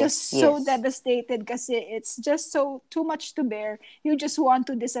 When you're just so devastated kasi it's just so too much to bear, you just want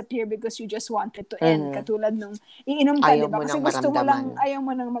to disappear because you just want it to end. Katulad nung iinom ka, diba? Kasi gusto mo lang, ayaw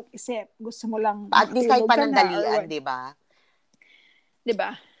mo nang mag-isip. Gusto mo lang at least kahit panandalian, diba?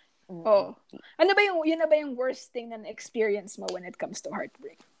 Diba? Oh. Yun na ba yung worst thing na experience mo when it comes to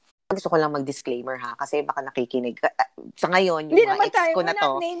heartbreak? Gusto ko lang mag-disclaimer ha, kasi baka nakikinig. Sa ngayon, yung mga ex ko na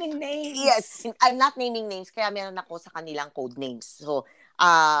to. We're not naming names. Yes, I'm not naming names, kaya meron ako sa kanilang code names. So,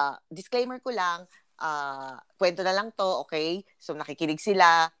 disclaimer ko lang, kwento na lang to, okay? So, nakikinig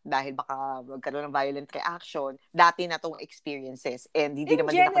sila dahil baka magkaroon ng violent reaction. Dati na tong experiences and hindi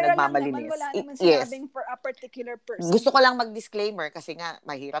naman din ako nagmamalinis. Wala naman sinabing for a particular person. Gusto ko lang mag-disclaimer kasi nga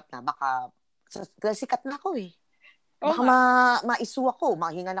mahirap na. Baka sikat na ako eh. Baka maisu ako,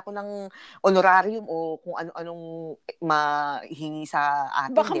 mahingan ako ng honorarium o kung ano-anong mahingi sa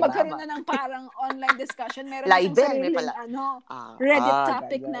atin, baka diba? Magkaroon na ng parang online discussion. Meron siyang sariling Reddit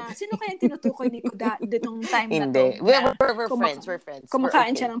topic na, sino kaya tinutukoy ni Kuda ditong time na to? We're friends.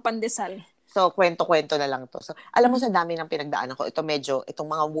 Kumakain siya ng pandesal. So, kwento-kwento na lang to. So, alam mo sa dami ng pinagdaanan ko, itong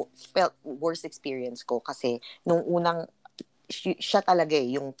mga worst experience ko kasi nung unang siya talaga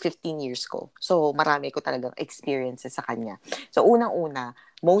yung 15 years ko. So, marami ko talagang experiences sa kanya. So, unang-una,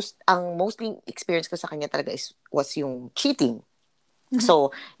 mostly experience ko sa kanya talaga was yung cheating.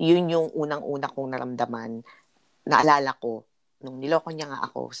 So, yun yung unang-una kong naramdaman. Naalala ko, nung niloko niya nga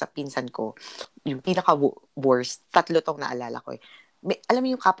ako sa pinsan ko, yung pinaka-worst, 3 tong naalala ko eh. Alam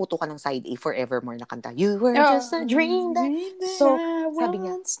mo yung kaputukan ng side A, Forevermore na kanta. You were just a dream that... So, sabi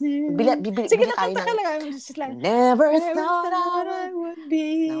niya, bibili tayo ng... Never thought I would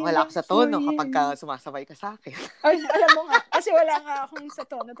be... Wala ako sa tono kapag sumasabay ka sa akin. Ay, alam mo nga, kasi wala nga akong sa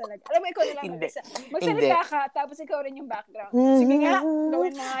tono talaga. Alam mo, ikaw na lang mag-isa. Magsalita ka, tapos ikaw rin yung background. Sige nga,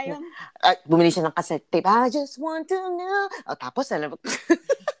 gawin mo nga yun. Bumili siya ng cassette tape. I just want to know. Tapos, alam mo,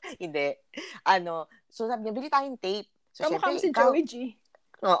 hindi. So sabi niya, bili tayong tape. So, kamukha mo si Joey G.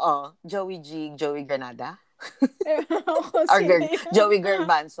 Oo. Joey G. Joey Granada. Or Joey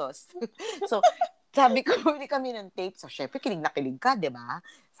Garbanzos. So, sabi ko, bili kami ng tape. So, syempre, kilig na kilig ka, di ba?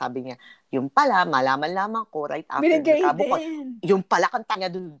 Sabi niya, yung pala, malaman-laman ko right after nagkabo ko. Yung pala, kanta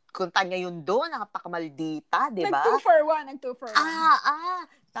niya yun doon, napakamaldita, di ba? Nag-2 for 1.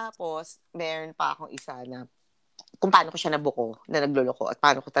 Tapos, meron pa akong isa na kung paano ko siya nabuko, na nagloloko, at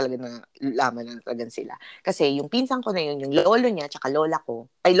paano ko talaga na laman na talagang sila. Kasi yung pinsan ko na yun, yung lolo niya, tsaka lola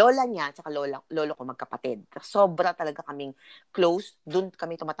niya, tsaka lolo ko magkapatid. Sobra talaga kaming close. Doon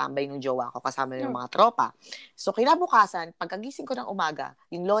kami tumatambay ng jowa ko, kasama ng mga tropa. So, kinabukasan, pagkagising ko ng umaga,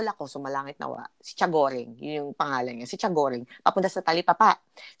 yung lola ko, sumalangit nawa, si Tiagoring, yun yung pangalan niya, si Tiagoring, papunta sa Talipapa.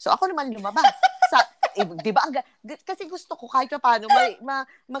 So, ako naman lumabas. Di ba? Kasi gusto ko kahit paano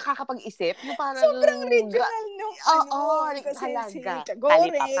makakapag-isip. Yung parang, sobrang regional nung talaga.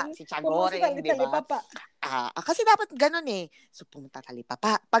 Si Tiagoring, di ba? Kasi dapat ganun eh. So, pumunta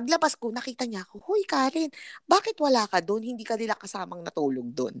Talipapa. Paglabas ko, nakita niya ako, huy Karen, bakit wala ka doon? Hindi ka nila kasamang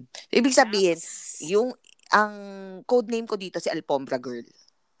natulog doon. Ibig sabihin, ang code name ko dito, si Alfombra Girl.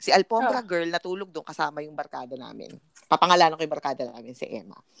 Si Alfombra Girl, natulog doon kasama yung barkada namin. Papangalanan ko yung barkada namin, si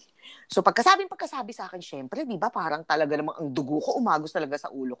Emma. So, pagkasabi sa akin, syempre, di ba, parang talaga namang ang dugo ko, umagos talaga sa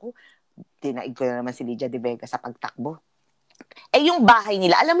ulo ko. Dinaig ko na naman si Lydia de Vega sa pagtakbo. Yung bahay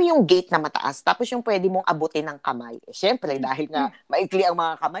nila, alam mo yung gate na mataas, tapos yung pwede mong abutin ng kamay. Syempre, dahil nga maikli ang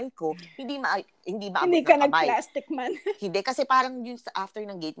mga kamay ko, hindi maabot ng kamay. Hindi ka nag-plastic man. Hindi, kasi parang yung after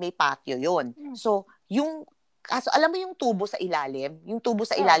ng gate, may patio yon. So, alam mo yung tubo sa ilalim? Yung tubo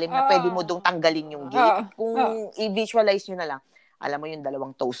sa ilalim na pwede mo dong tanggalin yung gate. Kung i-visualize nyo na lang, alam mo yung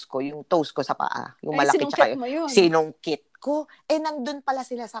 2 toes ko, yung toes ko sa paa, yung malaki tsaka sinungkit mo yun. Sinungkit ko. Nandun pala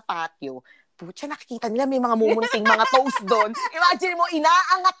sila sa patio. putya, nakikita nila may mga mumunting mga toast doon. Imagine mo,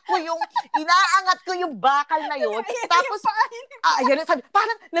 inaangat ko yung bakal na yun. Tapos, yan, sabi,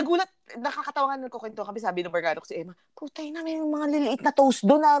 parang nagulat, nakakatawangan ko kwento kami, sabi ng barkada ko si Emma, putay na, may mga liliit na toast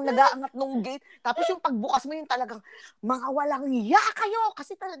doon na nag-aangat nung gate. Tapos yung pagbukas mo yung talagang, mga walang iya kayo.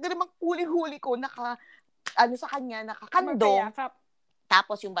 Kasi talaga namang huli-huli ko, sa kanya, nakakandong.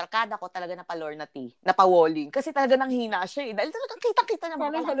 Tapos yung barkada ko talaga napawalling. Kasi talaga nanghina siya eh. Dahil talagang kitang-kita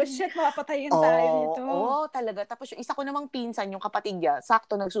naman. Parang shit, mapatayin tayo nito. Oo, talaga. Tapos yung isa ko namang pinsan, yung kapatid niya,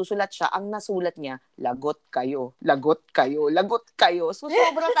 sakto nagsusulat siya. Ang nasulat niya, lagot kayo. So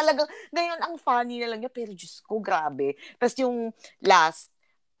sobrang talagang, ngayon ang funny na lang niya. Pero Diyos ko, grabe. Tapos yung last,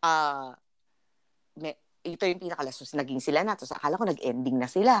 ito yung pinakalas. So naging sila na. Tapos akala ko nag-ending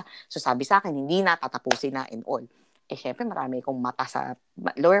na sila. So sabi sa akin, hindi na, tatapusin na and all. Syempre, marami akong mata sa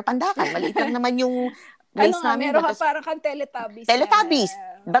Lower Pandakan. Maliit lang naman yung place namin. Meron ka parang kang Teletubbies.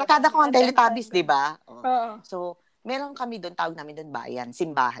 Barkada ko ang Teletubbies, di ba? So, meron kami doon, tawag namin doon bayan.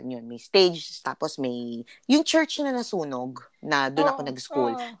 Simbahan yun. May stage, tapos may yung church na nasunog, na doon ako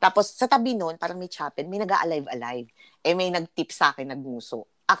nag-school. Tapos, sa tabi noon, parang may chapel, may nag-alive-alive. May nag-tip sa akin, nagmuso.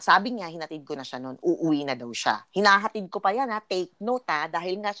 Sabi niya, hinatid ko na siya noon, uuwi na daw siya. Hinahatid ko pa yan, take note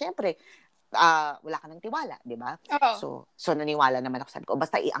dahil nga, syempre, wala ka ng tiwala, di ba? So naniwala naman ako. Sabi ko,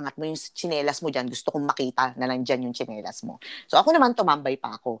 basta iangat mo yung tsinelas mo dyan. Gusto kong makita na nandyan yung tsinelas mo. So ako naman, tumambay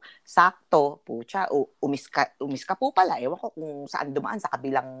pa ako. Sakto, pucha, umiska po pala. Ewan ko kung saan dumaan, sa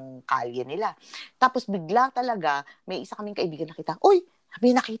kabilang kalye nila. Tapos bigla talaga, may isa kaming kaibigan nakita, uy,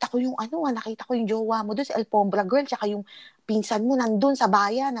 nakita ko yung jowa mo doon, si Alfombra Girl, tsaka yung pinsan mo nandun sa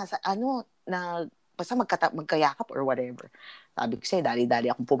bayan, basta magkayakap or whatever. Sabi ko sa'yo, dali-dali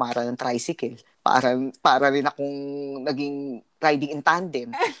akong pumara ng tricycle. Para rin akong naging riding in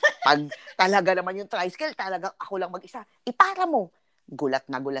tandem. Pag talaga naman yung tricycle, talaga ako lang mag-isa. Ipara mo. Gulat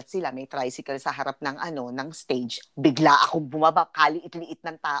na gulat sila. May tricycle sa harap ng stage. Bigla akong bumaba. Kaliit-liit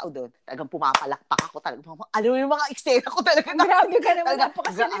ng tao doon. Talagang pumapalakpak ako. Ano yung mga eksena ko talaga. Grabe ka naman.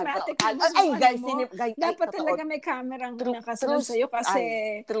 Napaka-cinematic. Guys, dapat talaga may camerang nakasunod sa'yo kasi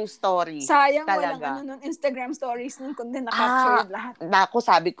true story. Sayang talaga. walang Instagram stories nun kundi na-capture lahat.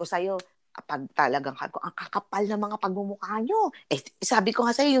 Sabi ko sa'yo, pag talagang ang kakapal na mga pagmumukha nyo. Sabi ko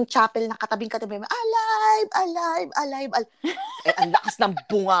nga sa'yo, yung chapel na katabing-katabi, alive. Ang lakas ng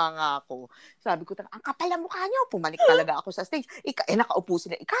bunga nga ako. Sabi ko, ang kapal ng mukha nyo. Pumanik talaga ako sa stage. Nakaupo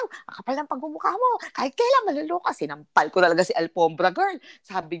sila, ikaw, ang kapal ng pagmumukha mo. Kahit kailan, maluluka. Sinampal ko talaga si Alfombra Girl.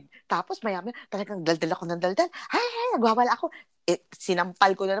 Tapos maya-maya, talagang daldal ako ng daldal. Ay, nagwawala ako.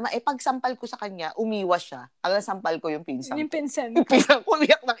 Sinampal ko na naman. Pagsampal ko sa kanya, umiwas siya. Ang nasampal ko yung pinsan. Yung pinsan ko. Pinsan ko,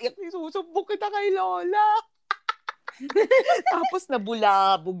 iyak susubok kita kay Lola. Tapos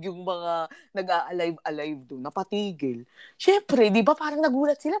nabulabog yung mga nag-a-alive doon, napatigil. Syempre, di ba parang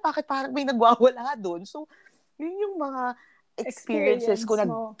nagulat sila, bakit parang may nagwawala doon? So, yun yung mga experiences ko na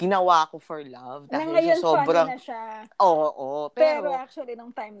ginawa ko for love. Dahil ngayon, sobrang funny na siya. Oo. Pero actually,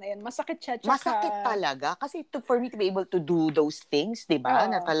 nung time na yun, masakit siya. Masakit talaga. Kasi for me to be able to do those things, di ba?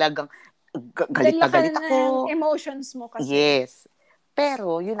 Na talagang galit ako. Emotions mo kasi. Yes.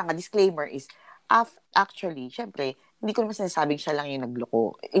 Pero, yun nga, disclaimer is, actually, syempre, hindi ko naman sinasabing siya lang yung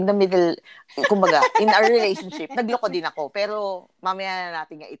nagloko. In the middle, kumbaga, in our relationship, nagloko din ako. Pero, mamaya na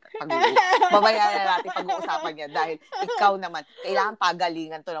natin pag-uusapan niya. Dahil ikaw naman, kailangan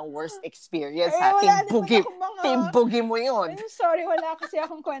pagalingan to ng worst experience. Team Boogie mo yun. Sorry, wala kasi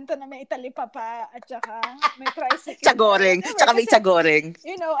akong kwento na may italipa pa at saka may tricycle. Tsagoreng. Tsaka may tsagoreng.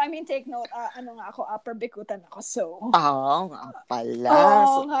 Take note, ako, upper bikutan ako, so. Nga pala.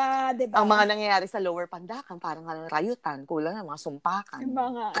 Nga, diba? Ang mga nangyayari sa Lower Pandakan, parang rayutan, kulang na, mga sumpakan. Yung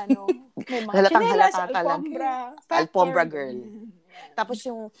mga, may mga chinelas, Alfombra Girl. Tapos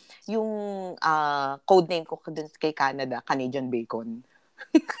yung codename ko dun kay Canada, Canadian Bacon.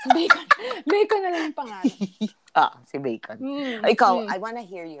 Bacon na lang yung pangalan. Si Bacon. Ikaw, I wanna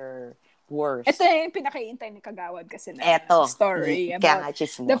hear your worst. Ito yung pinakaiintay ni Kagawad kasi na story about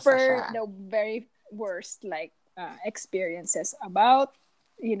the very worst experiences about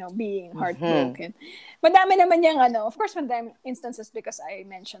being heartbroken. Madami naman yung of course, madami instances because I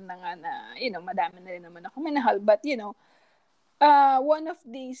mentioned na nga na, madami na rin naman ako minahal. But, one of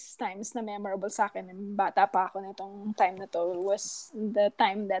these times na memorable sa akin, bata pa ako nitong time na to, was the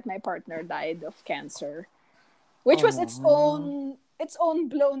time that my partner died of cancer. Which was its own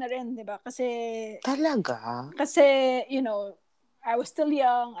blow na rin, di ba? Kasi, talaga? Kasi, I was still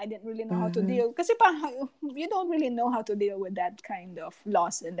young. I didn't really know how to deal. Kasi parang, you don't really know how to deal with that kind of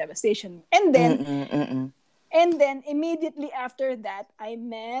loss and devastation. And then, immediately after that, I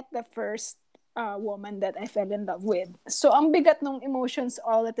met the first woman that I fell in love with. So, ang bigat ng emotions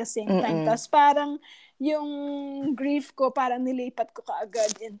all at the same time. Mm-mm. Tapos parang yung grief ko, parang nilipat ko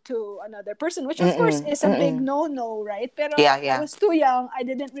kaagad into another person, which of course is a big no-no, right? Pero I was too young. I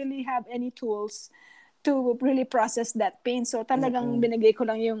didn't really have any tools to really process that pain. So, talagang binigay ko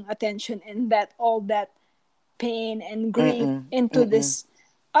lang yung attention and that all that pain and grief into this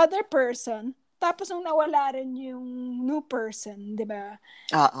other person. Tapos nung nawala rin yung new person, di ba?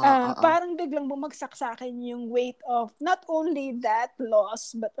 Parang biglang bumagsak sa akin yung weight of not only that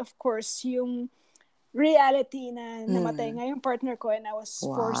loss, but of course, yung reality na namatay nga yung partner ko and I was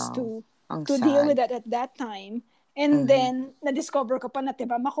forced to deal with that at that time. And then, na-discover ko pa na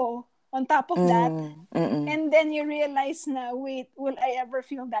tibam ako on top of that. And then you realize na, wait, will I ever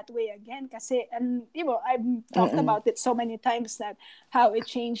feel that way again? Kasi, and, I've talked about it so many times that how it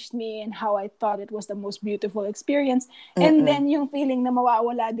changed me and how I thought it was the most beautiful experience. And then yung feeling na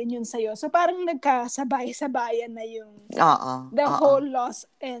mawawala din yun sa'yo. So parang nagkasabay-sabayan na yung the whole loss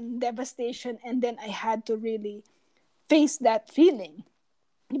and devastation. And then I had to really face that feeling.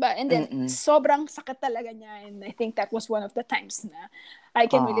 Diba? And then, sobrang sakit talaga niya. And I think that was one of the times na I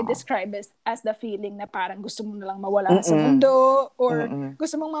can really describe it as the feeling na parang gusto mo na lang mawala sa mundo or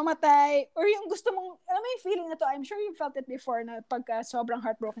gusto mong mamatay or yung gusto mong, alam mo yung feeling na to, I'm sure you felt it before na pagka sobrang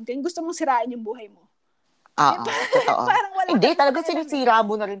heartbroken ka, yung gusto mong sirain yung buhay mo. Parang wala hindi, talaga sinisira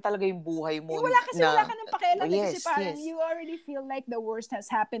mo na rin talaga yung buhay mo. Wala ka ng pakialam. Kasi parang you already feel like the worst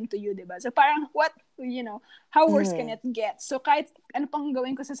has happened to you, diba? So parang how worse can it get? So kahit ano pang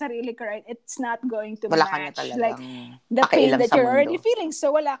gawin ko sa sarili ko, right, it's not going to match like the pain that you're already feeling.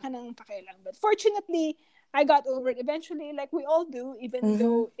 So wala ka ng pakialam. But fortunately, I got over it eventually, like we all do, even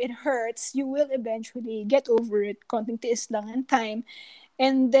though it hurts, you will eventually get over it. Konting tiis lang and time.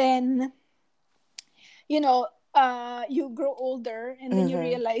 And then, you grow older and then you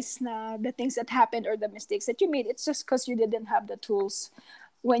realize na the things that happened or the mistakes that you made, it's just because you didn't have the tools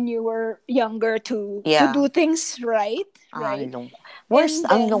when you were younger to do things right. Ang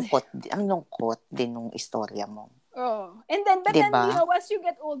lungkot din nung istorya mo. And then, but diba? Then, as you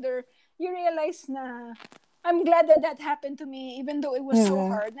get older, you realize na, I'm glad that happened to me, even though it was so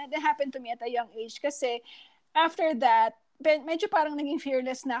hard, na that happened to me at a young age. Kasi, after that, medyo parang naging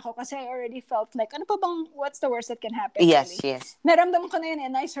fearless na ako kasi I already felt like, what's the worst that can happen? Yes, really? Yes. Naramdaman ko na yun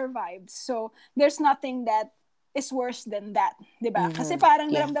and I survived. So, there's nothing that is worse than that, diba? Kasi parang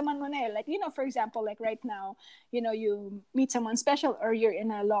naramdaman mo na like, for example, like right now, you meet someone special or you're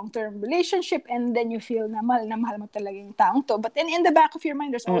in a long-term relationship and then you feel na mahal mo talaga yung taong to. But then in the back of your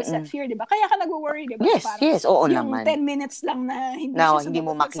mind, there's always that fear, diba? Kaya ka nag-worry, diba? Yes, oo yung naman. Yung 10 minutes lang na hindi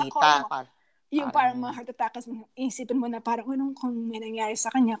mo makita. Yung parang ma-heart attack, isipin mo na parang kung may nangyari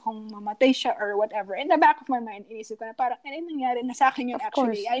sa kanya, kung mamatay siya or whatever. In the back of my mind, inisip ko na parang, nangyari na sa akin yun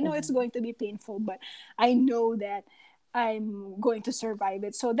actually. I know it's going to be painful, but I know that I'm going to survive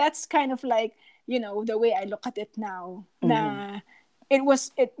it. So that's kind of like, the way I look at it now. Na it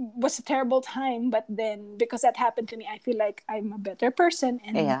was a terrible time, but then because that happened to me, I feel like I'm a better person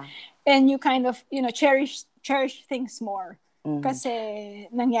and you kind of, cherish things more. Kasi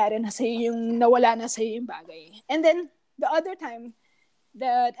nangyari na sa'yo yung nawala na sa'yo yung bagay. And then, the other time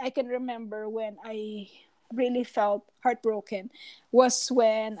that I can remember when I really felt heartbroken was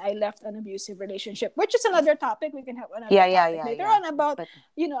when I left an abusive relationship, which is another topic. We can have another topic later on about,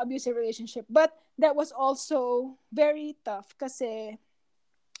 abusive relationship. But that was also very tough kasi,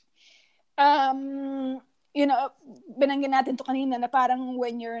 binanggit natin to kanina na parang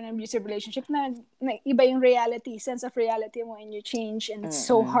when you're in an abusive relationship na iba yung reality, sense of reality mo and you change and it's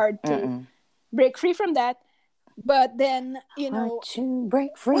so hard to break free from that. But then, hard to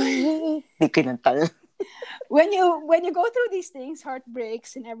break free. Di kinantal. When you go through these things,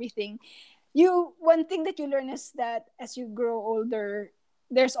 heartbreaks and everything, one thing that you learn is that as you grow older,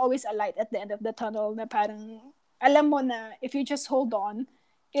 there's always a light at the end of the tunnel na parang alam mo na if you just hold on,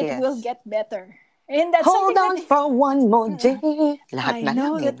 it will get better. And that's hold on for one more day. Lahat I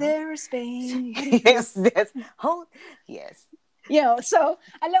know that there is pain. Yes. Yes. So,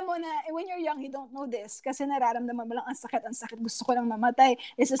 alam mo na, when you're young, you don't know this. Kasi nararamdaman mo lang, ang sakit, gusto ko lang mamatay.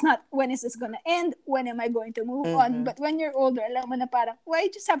 This is not, when is this gonna end? When am I going to move on? But when you're older, alam mo na parang, well, you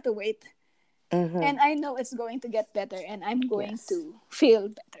just have to wait. And I know it's going to get better and I'm going to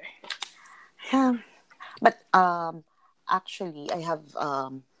feel better. Yeah. But, actually, I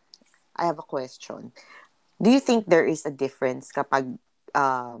have a question. Do you think there is a difference kapag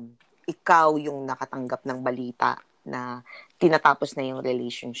ikaw yung nakatanggap ng balita na tinatapos na yung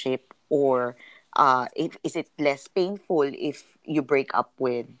relationship or is it less painful if you break up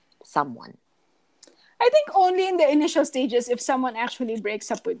with someone? I think only in the initial stages, if someone actually breaks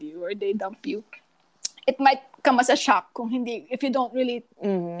up with you or they dump you, it might come as a shock if you don't really,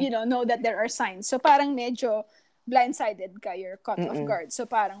 know that there are signs. So parang medyo blindsided ka, you're caught off guard. So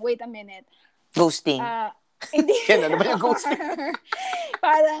parang, wait a minute. Ghosting. Hindi. Yan, ano ba yung ghosting?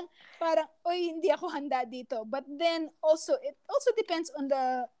 parang, hindi ako handa dito. But then, it also depends on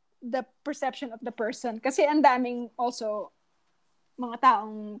the perception of the person. Kasi ang daming also mga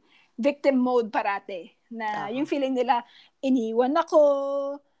taong victim mode parate. Na yung feeling nila, iniwan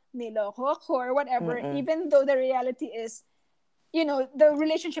ako, niloko ako, or whatever. Even though the reality is, the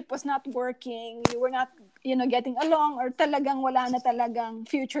relationship was not working, you were not, getting along, or talagang wala na talagang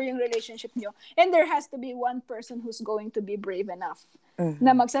future yung relationship nyo. And there has to be one person who's going to be brave enough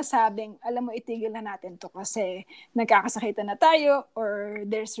na magsasabing, alam mo, itigil na natin to kasi nagkakasakitan na tayo or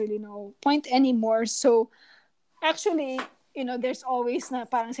there's really no point anymore. So, actually, there's always na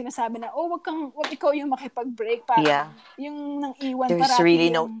parang sinasabi na, wag ikaw yung makipag-break. Parang yung nang iwan there's parati. There's really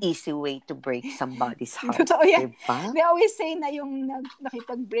no easy way to break somebody's heart. Totoo yan. Diba? They always say na yung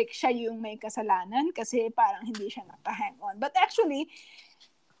nakipag-break siya yung may kasalanan kasi parang hindi siya nakahang on. But actually,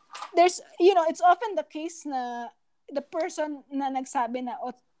 there's, it's often the case na the person na nagsabi na,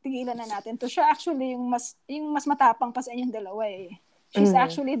 tigilan na natin to, siya actually yung mas matapang pa sa inyong dalawa eh. She's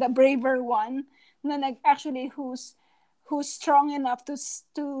actually the braver one na who's strong enough to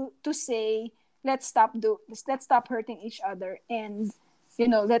say, let's stop hurting each other and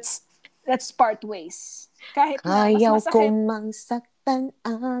let's part ways. Kahit na mas ayaw masakit. kong mangsaktan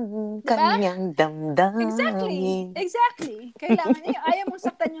ang kanyang damdamin. Exactly. Kailangan niya, ayaw mong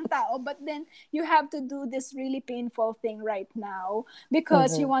saktan yung tao, but then you have to do this really painful thing right now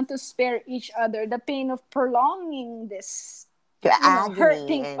because you want to spare each other the pain of prolonging this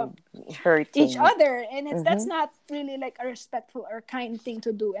hurting each other, and that's not really like a respectful or kind thing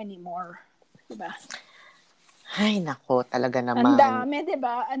to do anymore, diba? Ay nako, talaga naman. Ang dami,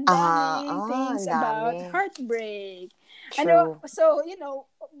 diba? Ang daming things about heartbreak. True. So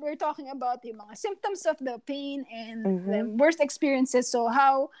we're talking about yung mga symptoms of the pain and the worst experiences. So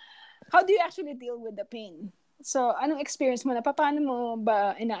how do you actually deal with the pain? So, anong experience mo na? Paano mo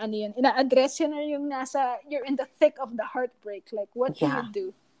ba ina-address yun or yung you're in the thick of the heartbreak? Like, what do you do?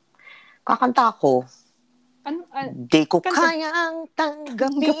 Kakanta ako. Di ko kanta? kayang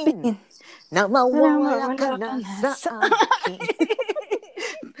tanggapin na mawawala ka na sa akin.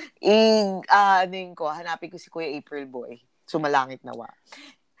 Hanapin ko si Kuya April Boy. Sumalangit nawa.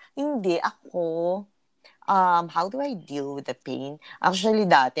 Hindi, ako... how do I deal with the pain? Actually,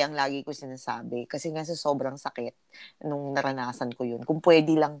 dati, ang lagi ko sinasabi, kasi nga sa sobrang sakit, nung naranasan ko yun, kung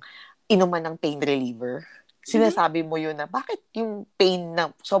pwede lang inuman ng pain reliever, sinasabi mo yun na, bakit yung pain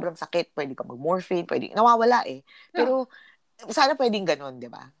na sobrang sakit, pwede ka mag-morphine, nawawala eh. Pero, sana pwedeng ganun,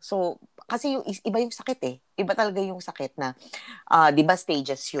 di ba? So, kasi iba yung sakit eh. Iba talaga yung sakit na, di ba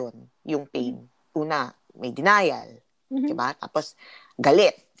stages yun, yung pain. Una, may denial, di ba? Tapos,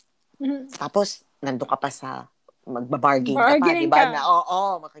 galit. Tapos, nandun ka pa sa magbabargain ka pa, di ba? Na,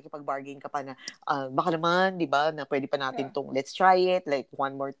 makikipag-bargain ka pa na, baka naman, di ba, na pwede pa natin tong, let's try it, like,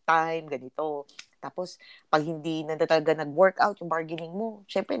 one more time, ganito. Tapos, pag hindi na talaga nag-workout yung bargaining mo,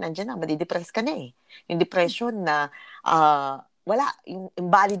 syempre, nandiyan na, madidepress ka na eh. Yung depression na, wala, yung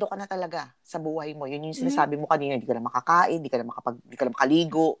imbalido ka na talaga sa buhay mo. Yun yung sinasabi mo kanina, hindi ka na makakain, hindi ka na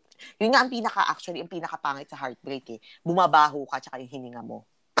makaligo. Yun nga ang pinaka-pangit sa heartbreak eh. Bumabaho ka, tsaka yung hininga mo.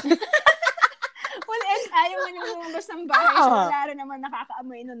 Well, and ayaw mo nang lumabas ng bahay, so wala rin naman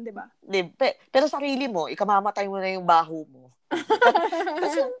nakakaamoy nun, di ba? Pero sarili mo, ikamamatay mo na yung baho mo.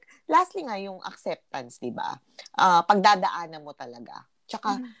 Tapos yung, lastly nga, yung acceptance, di ba? Pagdadaanan mo talaga.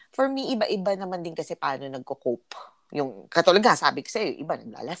 Tsaka, for me, iba-iba naman din kasi paano nagko-cope. Yung, katulad nga, sabi ko sa'yo, iba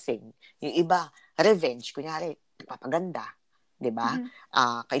naglalasing. Yung iba, revenge. Kunyari, nagpapaganda. Diba?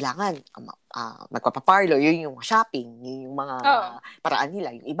 Kailangan magpapaparlor, yun yung shopping, yun yung mga paraan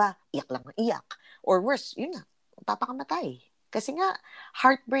nila. Yung iba, iyak lang ng iyak. Or worse, yun nga, papakamatay. Kasi nga,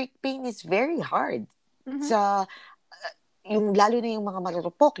 heartbreak pain is very hard. Sa, lalo na yung mga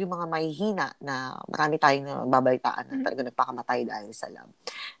marurupok, yung mga mahihina na marami tayong babalitaan na talaga nagpakamatay dahil sa love.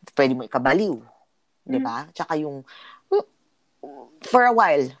 Pwede mo ikabaliw. Diba? Tsaka yung, for a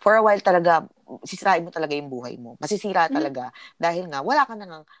while talaga, sisirain mo talaga yung buhay mo. Masisira talaga dahil nga wala ka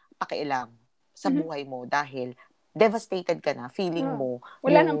nang pakialam sa buhay mo dahil devastated ka na, feeling mo.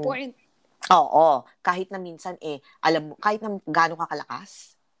 Wala nang point. Oo. Kahit na minsan alam mo, kahit na gaano ka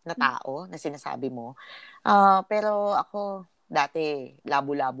kalakas na tao na sinasabi mo. Pero ako, dati,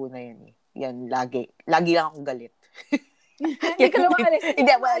 labo-labo na yan eh. Yan, lagi. Lagi lang akong galit. Hindi ka lang maalis.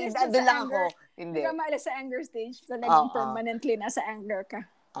 Hindi, doon lang ako. Hindi ka maalis sa anger stage. Talagang permanently nasa anger ka.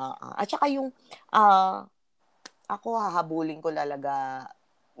 At saka yung, ah, ako hahabulin ko talaga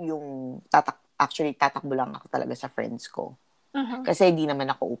yung tatakbo lang ako talaga sa friends ko. Uh-huh. Kasi hindi naman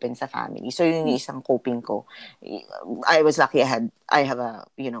ako open sa family. So, yun yung isang coping ko. I was lucky I have a,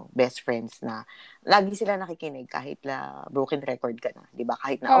 best friends na lagi sila nakikinig kahit na broken record ka na. Di ba?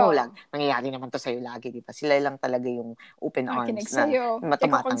 Kahit na, nangyayari naman to sa'yo lagi. Di ba? Sila lang talaga yung open Nakikinig arms na sa'yo.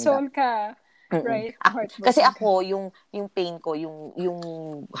 tumatanggap. Iko-console ka. Right? Kasi ako, yung pain ko,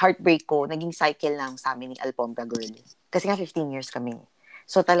 yung heartbreak ko, naging cycle lang sa amin ni Alpombra Girl. Kasi nga 15 years kami.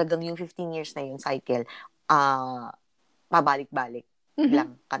 So, talagang yung 15 years na yung cycle, pabalik-balik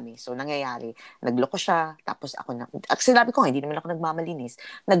lang kami. So, nangyayari, nagloko siya, tapos ako na, sinabi ko nga, hindi naman ako nagmamalinis,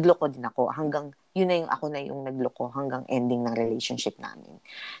 nagloko din ako, hanggang, yun na yung ako na yung nagloko, hanggang ending ng relationship namin.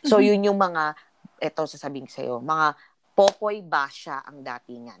 So, yun yung mga, eto sasabihin ko sa'yo, mga Popoy Basha ang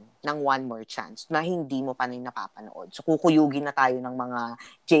datingan ng One More Chance na hindi mo pa rin napapanood. So, kukuyugin na tayo ng mga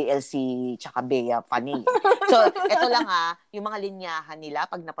JLC tsaka Bea Fanny. So, eto lang yung mga linyahan nila,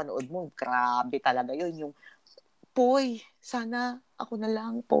 pag napanood mo, grabe talaga yun, yung Poy, sana ako na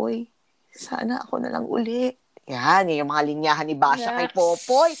lang, Poy. Sana ako na lang uli. Yan, yung mga linyahan ni Basha kay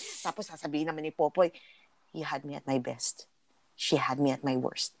Popoy. Tapos sasabihin naman ni Popoy, he had me at my best. She had me at my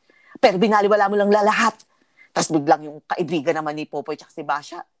worst. Pero binaliwala mo lang lahat. Tapos biglang yung kaibigan naman ni Popoy tsaka si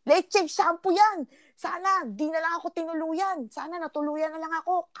Basha, let's change shampoo yan. Sana, di na lang ako tinuluyan. Sana natuluyan na lang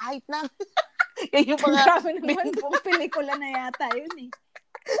ako. Kahit na. Yung mga... Grabe naman pong pelikula na yata yun eh.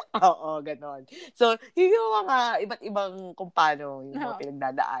 Oo, ganon. So, yun yung mga iba't ibang kung paano yung mga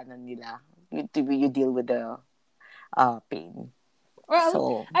pinagdadaanan nila. You deal with the pain. Well, so,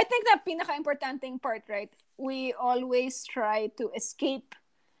 I think that pinaka-importanting part, right? We always try to escape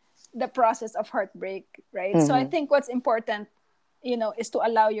the process of heartbreak, right? So, I think what's important, is to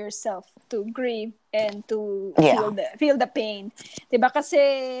allow yourself to grieve and to feel the pain. Diba?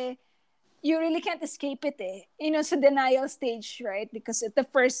 Kasi you really can't escape it eh. Sa denial stage, right? Because at the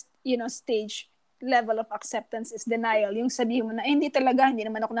first, stage level of acceptance is denial. Yung sabihin mo na, hindi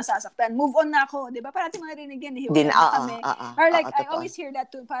naman ako nasasaktan. Move on na ako. Diba? Parati marinig yan, hiwalay na kami. Or like, I always hear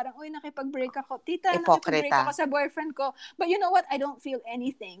that too. Parang, nakipag-break ako. Tita, nakipag-break ako sa boyfriend ko. But you know what? I don't feel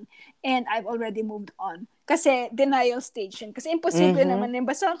anything. And I've already moved on. Kasi denial stage yun. Kasi imposible naman yun.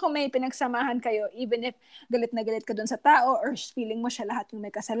 Basta kung may pinagsamahan kayo, even if galit na galit ka dun sa tao or feeling mo siya lahat yung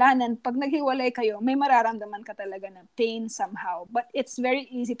may kasalanan, pag naghiwalay kayo, may mararamdaman ka talaga ng pain somehow. But it's very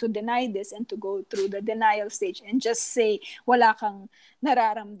easy to deny this and to go through the denial stage and just say wala kang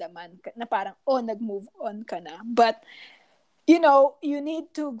nararamdaman na parang, nag-move on ka na. But you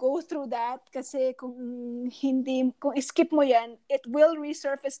need to go through that kasi kung skip mo yan, it will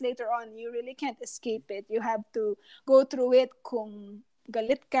resurface later on. You really can't escape it. You have to go through it. Kung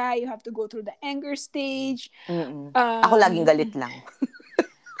galit ka, you have to go through the anger stage. Ako laging galit lang.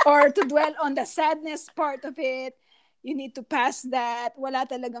 Or to dwell on the sadness part of it. You need to pass that. Wala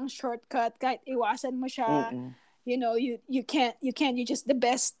talagang shortcut. Kahit iwasan mo siya. You can't. You just, the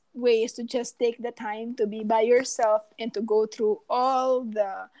best way is to just take the time to be by yourself and to go through all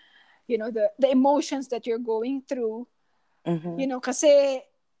the the emotions that you're going through. Kasi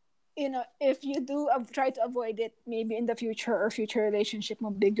if you do try to avoid it, maybe in the future or future relationship mo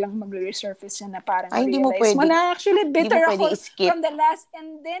biglang mag-resurface na parang realize mo na actually bitter ako from the last,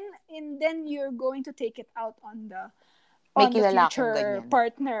 and then you're going to take it out on the future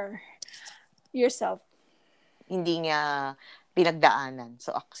partner, yourself. Hindi niya pinagdaanan.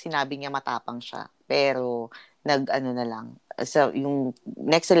 So, sinabi niya matapang siya. Pero, na lang. So, yung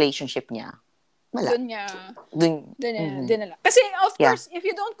next relationship niya, wala. Doon na lang. Kasi, of course, if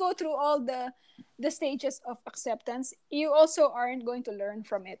you don't go through all the stages of acceptance, you also aren't going to learn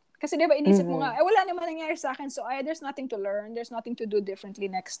from it. Kasi diba, inisip mo nga, wala naman nangyari sa akin, so there's nothing to learn, there's nothing to do differently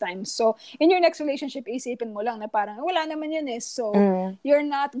next time. So, in your next relationship, isipin mo lang na parang, wala naman yun eh. So, you're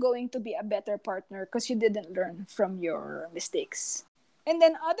not going to be a better partner because you didn't learn from your mistakes. And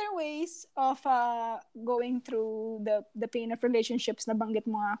then other ways of going through the pain of relationships, nabanggit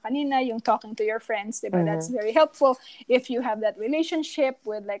mo nga kanina, yung talking to your friends, diba? That's very helpful if you have that relationship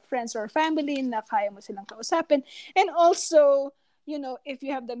with like friends or family na kaya mo silang kausapin. And also, if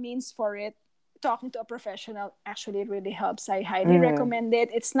you have the means for it, talking to a professional actually really helps. I highly recommend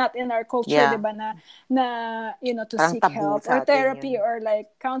it. It's not in our culture, diba, na to parang seek help or therapy or like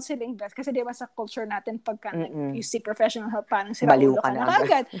counseling. Kasi diba sa culture natin, pagka you seek professional help, parang sila ulo ka na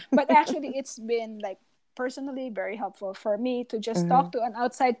agad. But actually, it's been like personally very helpful for me to just talk to an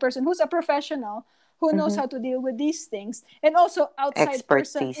outside person who's a professional who knows how to deal with these things. And also, outside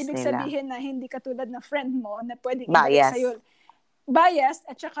person, ibig sabihin na hindi katulad na friend mo na pwedeng ibalik sa'yo. Biased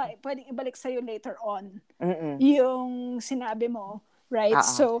at saka pwedeng ibalik sa'yo later on yung sinabi mo right?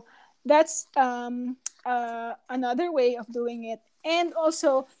 Uh-uh. So that's another way of doing it. And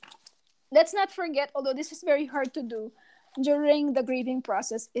also, let's not forget, although this is very hard to do during the grieving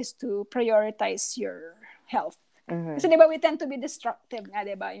process, is to prioritize your health. Kasi Mhm. di ba, we tend to be destructive nga,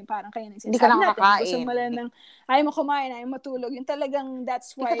 di ba? Yung parang kaya Hindi ka nagsasabi natin, gusto nakakakain. mo lang ng, ayaw mo kumain, ayaw matulog. Yung talagang,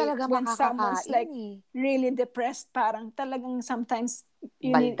 that's Hindi ka why talaga when someone's makakakain like eh. really depressed, parang talagang sometimes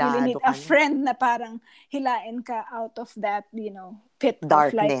you really Baldado need ka a na. friend na parang hilain ka out of that, pit of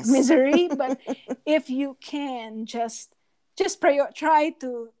like Darkness. misery. But if you can just try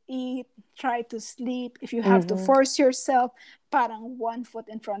to eat, try to sleep. If you have to Mhm. force yourself, parang one foot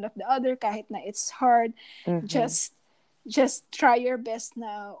in front of the other, kahit na it's hard, Mhm. just try your best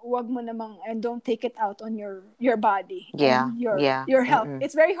na wag mo namang, and don't take it out on your body Yeah. and Yeah. your health. Mm-mm.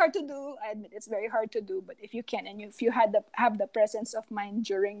 It's very hard to do. I admit it's very hard to do, but if you can, and if you have the presence of mind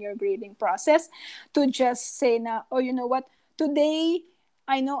during your grieving process, to just say na, oh, you know what, today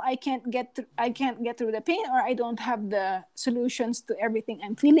I know I can't get through the pain, or I don't have the solutions to everything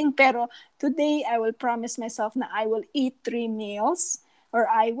I'm feeling, pero today I will promise myself na I will eat 3 meals, or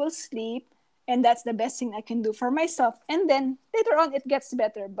I will sleep, and that's the best thing I can do for myself. And then later on it gets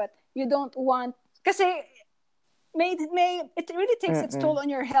better, but you don't want, kasi may it really takes its toll Mm-mm. on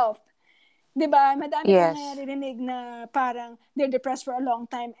your health. 'Di ba? Madami kang Yes. naririnig na parang they're depressed for a long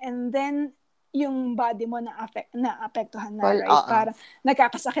time, and then yung body mo na apektuhan na, Well, right? Parang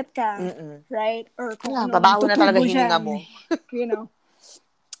nagkakasakit ka, Mm-mm. right? Or kung Wala, anong babaho na talaga tutubo hininga diyan, mo. you know.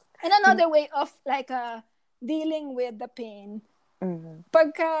 And another way of like dealing with the pain, Mhm.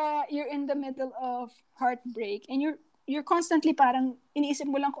 pagka you're in the middle of heartbreak and you're constantly parang iniisip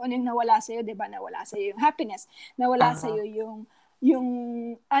mo lang kung ano yung nawala sa'yo, di ba? Nawala sa'yo yung happiness, nawala Uh-huh. sa'yo yung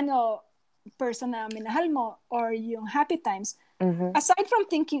person na minahal mo, or yung happy times. Mhm. Aside from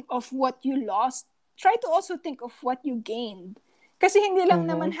thinking of what you lost, try to also think of what you gained. Kasi hindi lang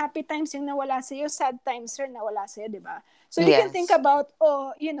naman Mhm. happy times yung nawala sa'yo, sad times rin nawala sa'yo, di ba? So you can think Yes. about,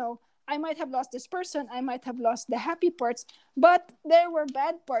 oh, I might have lost this person, I might have lost the happy parts, but there were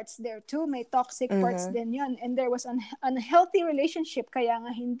bad parts there too. May toxic parts Mhm. din yun. And there was an unhealthy relationship, kaya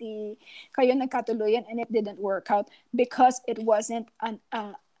nga hindi kayo nagkatuluyan, and it didn't work out because it wasn't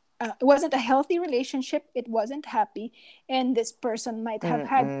it wasn't a healthy relationship, it wasn't happy, and this person might have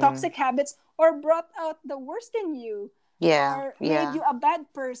had Mm-mm. toxic habits, or brought out the worst in you, Yeah. or made Yeah. you a bad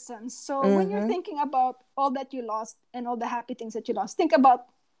person. So when you're Mhm. thinking about all that you lost and all the happy things that you lost, think about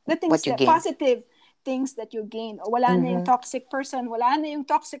the things, What you that gain. positive things that you gained. O wala na yung Mhm. toxic person, wala na yung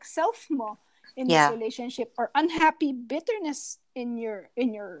toxic self mo in this Yeah. relationship, or unhappy bitterness in your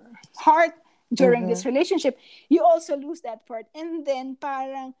heart during this Mhm. relationship. You also lose that part, and then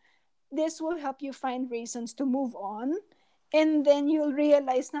parang this will help you find reasons to move on. And then you'll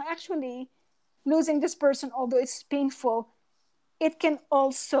realize now, actually, losing this person, although it's painful, it can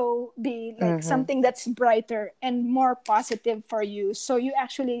also be like Mhm. something that's brighter and more positive for you. So you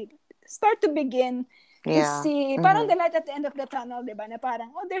actually start to begin to Yeah. see, parang Mhm. the light at the end of the tunnel, di ba? Na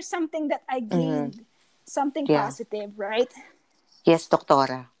parang, oh, there's something that I Mhm. gained. Something Yeah. positive, right? Yes,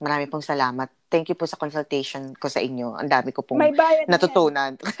 doktora. Marami pong salamat. Thank you po sa consultation ko sa inyo. Ang dami ko pong May bayad na yan.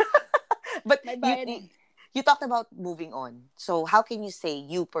 natutunan. But May you, bayad you yan. you talked about moving on. So how can you say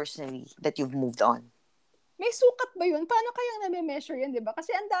you personally that you've moved on? May sukat ba yun? Paano kayang nami-measure yan, di ba? Kasi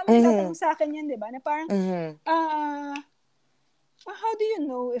ang dami Mhm. nagtatanong sa akin yan, di ba? Na parang, Mhm. how do you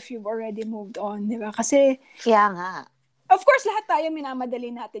know if you've already moved on, di ba? Kasi, Kaya nga. of course, lahat tayo minamadali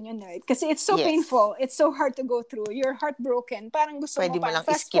natin yun, right? Kasi it's so Yes. painful. It's so hard to go through. You're heartbroken. Parang gusto mo, Pwede mo parang lang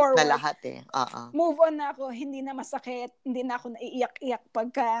fast skip na forward. lahat eh. Move on na ako. Hindi na masakit. Hindi na ako naiiyak-iyak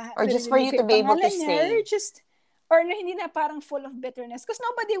pagka Or just for narinig you ko to yung be able to pangalan niya. say. Or na hindi na parang full of bitterness. Because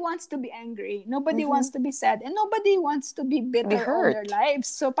nobody wants to be angry. Nobody wants Mhm. to be sad. And nobody wants to be Be bitter all their hurt. lives.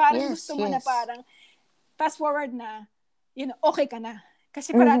 So parang Yes, gusto mo na yes. parang fast forward na, okay ka na.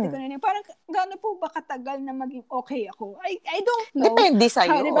 Kasi parati ko Mhm. na parang gaano po ba katagal na maging okay ako? I don't know. Depende How, di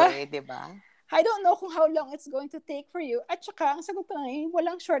sa'yo ba? eh, di ba? I don't know kung how long it's going to take for you. At saka, ang sagot ko lang,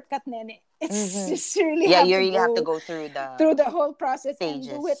 walang shortcut, nene. It's Mhm. just you really Yeah, have you to really have to go go through through the the whole process and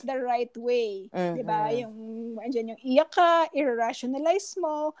do it stages. the right way. Diba? Mhm. Yung, andyan yung iyak ka, i-rationalize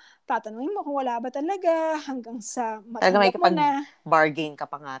mo, tatanungin mo kung wala ba talaga, hanggang sa Talaga may matanggap mo na. bargain ka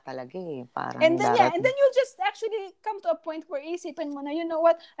pa nga talaga eh. And Parang then, darat. and then you'll just actually come to a point where isipin mo na, you know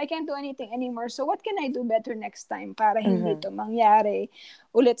what, I can't do anything anymore. So what can I do better next time para hindi to mangyari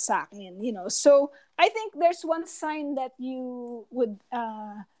ulit sa akin, So I think there's one sign that you would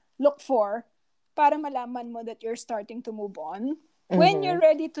look for para malaman mo that you're starting to move on when you're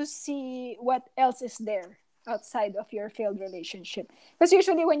ready to see what else is there. outside of your failed relationship. Because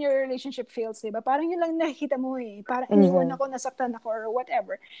usually when your relationship fails, diba, parang yun lang nakikita mo eh. Parang iniwan ako, nasaktan ako, or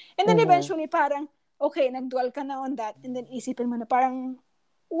whatever. And then eventually, parang, okay, nagdwell ka na on that, and then isipin mo na parang,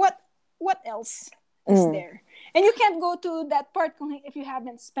 what else is there? And you can't go to that part if you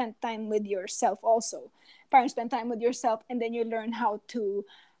haven't spent time with yourself also. Parang spend time with yourself, and then you learn how to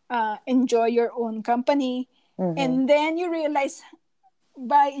enjoy your own company. And then you realize,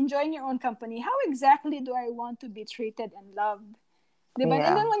 by enjoying your own company, how exactly do I want to be treated and loved? Diba?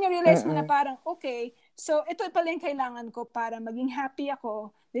 Yeah. And then when you realize mo na parang, okay, so ito pala yung kailangan ko para maging happy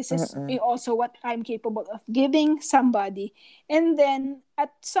ako. This is also what I'm capable of giving somebody. And then,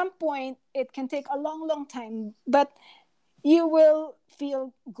 at some point, it can take a long, long time, but you will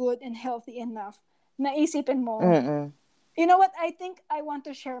feel good and healthy enough na isipin mo, you know what, I think I want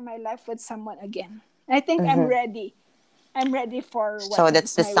to share my life with someone again. I think I'm ready. I'm ready for what So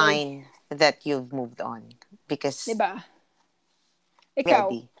that's the sign that you've moved on. Because diba?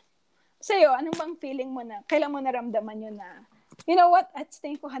 Ikaw, ready. Sa'yo, anong bang feeling mo na, kailan mo naramdaman yun na, you know what, at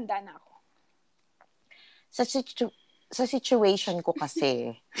tingin ko handa na ako? Sa situation ko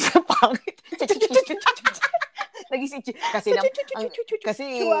kasi,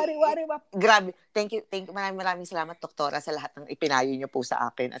 kasi grabe, thank you, maraming salamat, doktora, sa lahat ng ipinayo niyo po sa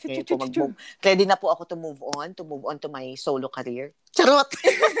akin, at ngayon po ready na po ako to move on to my solo career. Charot!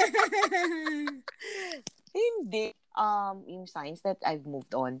 Hindi. Yung signs that I've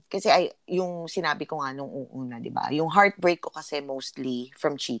moved on. Kasi yung sinabi ko nga nung una, di ba? Yung heartbreak ko kasi mostly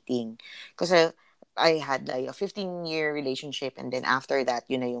from cheating. Kasi I had like a 15-year relationship, and then after that,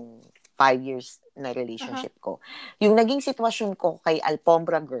 yun na yung 5 years na relationship ko. Yung naging sitwasyon ko kay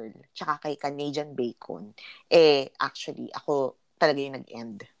Alpombra Girl, tsaka kay Canadian Bacon, actually, ako talaga yung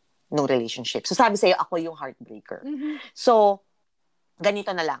nag-end ng relationship. So sabi sa'yo, ako yung heartbreaker. So,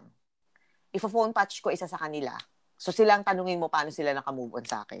 ganito na lang. Ifo-phone patch ko isa sa kanila. So, silang tanungin mo paano sila nakamove on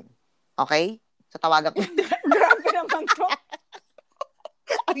sa akin. Okay? So, tawagan ko. Grabe naman to.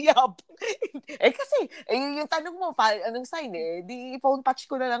 Ang yabang. Kasi, yung tanong mo, anong sign di phone patch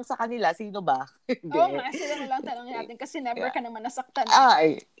ko na lang sa kanila. Sino ba? Oo nga, sila na lang tanongin natin kasi never ka naman nasaktan.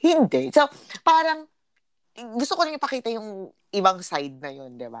 Hindi. So, parang, gusto ko rin ipakita yung ibang side na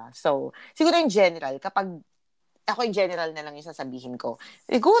yun, di ba? So, siguro in general, ako in general na lang yung sasabihin ko,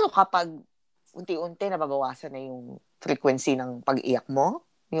 siguro kapag unti-unti nababawasan na yung frequency ng pag-iyak mo,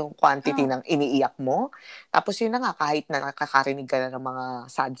 yung quantity ng iniiyak mo. Tapos yun na nga, kahit na nakakarinig ka na ng mga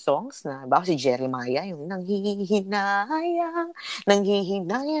sad songs na, ba si Jeremiah, yung nanghihinayang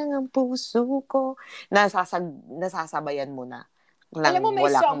ang puso ko, nasasabayan mo na. Alam mo, may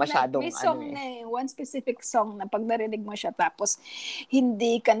wala song kang masyadong, may song one specific song na pag narinig mo siya, tapos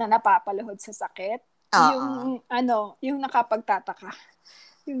hindi ka na napapaluhod sa sakit. Yung nakapagtataka.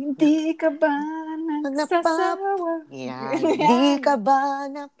 Hindi ka ba nagsasawa? Di ka ba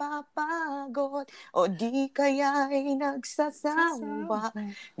napapagod? O di kaya'y nagsasawa?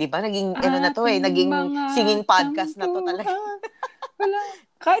 Di ba? Naging, na to naging singing podcast na to talaga. Wala.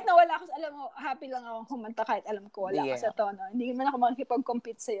 Kahit na wala ako, alam mo, happy lang ako kumanta kahit alam ko wala ka sa tono. Hindi man ako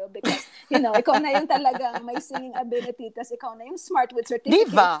makikipag-compete sa'yo because, ikaw na yung talagang may singing ability, tas ikaw na yung smart with certificate.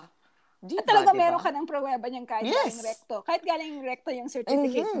 Diva! At talaga meron ka ng pruweba niyan kahit galing recto. Kahit galing recto yung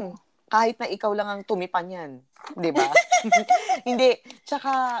certificate mo. Kahit na ikaw lang ang tumipan yan. Di ba? Hindi.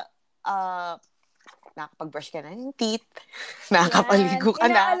 Tsaka, nakakapag-brush ka na yung teeth. Nakakapaligo ka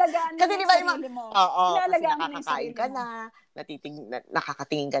na. Kasi di ba kasi nakakakain ka na.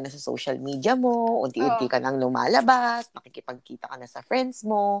 Nakakatingin ka na sa social media mo. Unti-unti ka nang lumalabas. Nakikipagkita ka na sa friends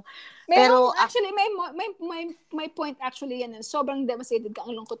mo. Pero actually, may point actually yan. Sobrang devastated ka,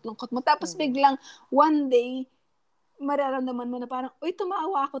 ang lungkot-lungkot mo. Tapos biglang, one day, mararamdaman mo na parang, uy,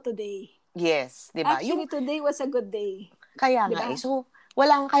 tumawa ako today. Yes, di ba? Actually, today was a good day. Kaya nga so,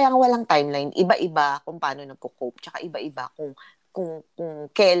 walang timeline. Iba-iba kung paano nagko-cope. Tsaka iba-iba kung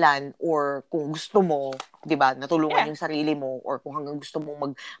kailan or kung gusto mo, 'di ba, natulungan yung sarili mo, or kung hanggang gusto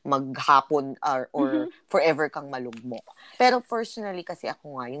mong maghapon or forever kang malugmok. Pero personally kasi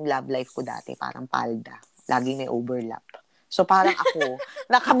ako nga, yung love life ko dati parang palda. Laging may overlap. So parang ako,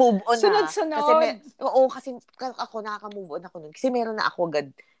 naka-move on na. Sunod-sunod. Kasi ako nakaka-move on ako nun. Kasi meron na ako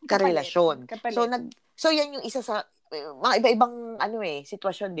agad karelasyon. So yan yung isa sa mga iba-ibang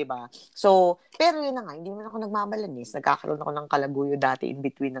sitwasyon, di ba? So, pero yun na nga, hindi naman ako nagmamalanis. Nagkakaroon ako ng kalaguyo dati in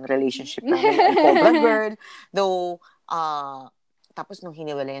between ng relationship namin ng Alpombra Girl. Though, tapos nung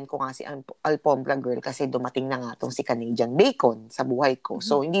hiniwalayan ko nga si Alpombra Girl kasi dumating na nga tong si Canadian Bacon sa buhay ko.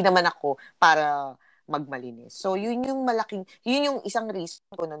 So, hindi naman ako para magmalinis. So, yun yung isang reason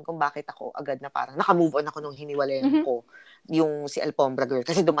ko nun kung bakit ako agad na parang naka-move on ako nung hiniwalayan ko yung si Alfombra Girl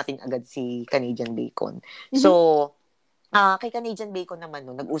kasi dumating agad si Canadian Bacon. So, kay Canadian Bacon naman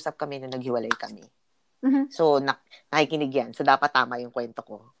nun, nag-usap kami nung naghiwalay kami. So, nakikinig yan. So, dapat tama yung kwento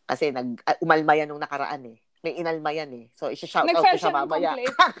ko. Kasi umalma yan nung nakaraan eh. May inalma yan eh. So, isa-shoutout ko siya mamaya.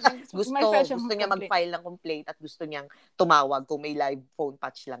 gusto niya mag-file ng complaint at gusto niyang tumawag kung may live phone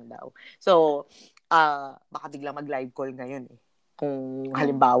patch lang daw. So, baka biglang mag-live call ngayon eh. Kung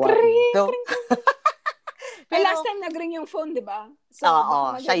halimbawa. Pero last time nag-ring yung phone, di ba? So,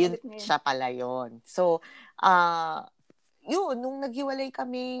 siya pala yun. So, yun, nung naghiwalay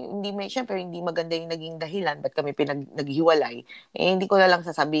kami, syempre, hindi maganda yung naging dahilan ba't kami naghiwalay. Hindi ko na lang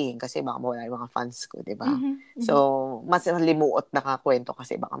sasabihin kasi baka mawala yung mga fans ko, di ba? So, mas limuot na kakwento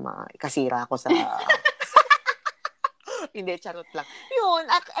kasi baka kasira ako sa... Hindi, charot lang. Yun,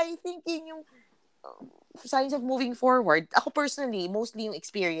 I think yun yung signs of moving forward. Ako personally, mostly yung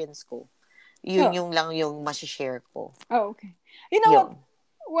experience ko. Yun yung lang yung masishare ko. Oh, okay. You know what?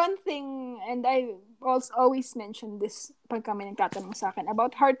 One thing, and I also always mention this pag kami nagtatanong sa akin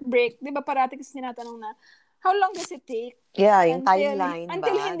about heartbreak. Di ba parati kasi tinatanong na, how long does it take? Yeah, yung timeline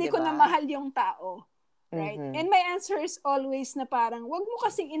until hindi ko na mahal yung tao. Right? And my answer is always na parang, wag mo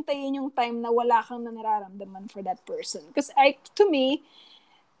kasing intayin yung time na wala kang na nararamdaman for that person. Because to me,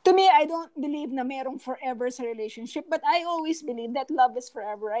 I don't believe na merong forever sa relationship, but I always believe that love is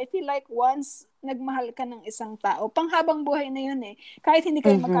forever. I feel like once nagmahal ka ng isang tao, panghabang buhay na yun eh. Kahit hindi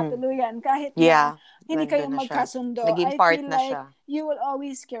kayo magkatuluyan, kahit na hindi kayo magkasundo, I feel like you will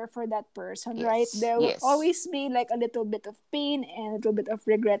always care for that person, right? There will always be like a little bit of pain and a little bit of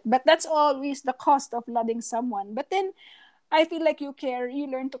regret, but that's always the cost of loving someone. But then, I feel like you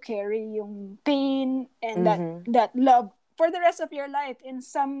learn to carry yung pain and that love for the rest of your life. In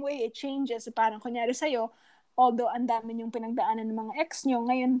some way, it changes. Parang kunyari sa'yo, although ang dami yung pinagdaanan ng mga ex nyo,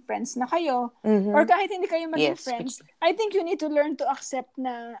 ngayon friends na kayo, or kahit hindi kayo maging friends, I think you need to learn to accept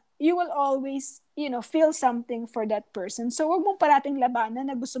na you will always, feel something for that person. So, wag mong parating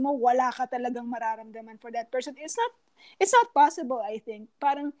labanan na gusto mo, wala ka talagang mararamdaman for that person. It's not possible, I think.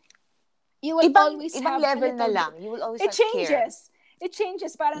 Parang, you will always have level na lang. You will always it changes. Care. It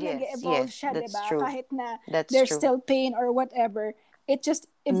changes. Parang nag-evolve siya, diba? True. Kahit na there's still pain or whatever, it just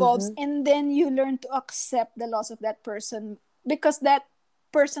evolves. And then you learn to accept the loss of that person because that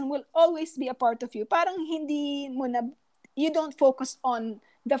person will always be a part of you. Parang you don't focus on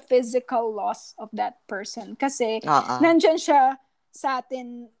the physical loss of that person kasi nandyan siya sa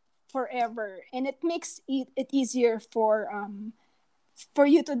atin forever. And it makes it easier for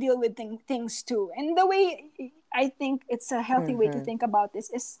you to deal with things too. And the way I think it's a healthy way to think about this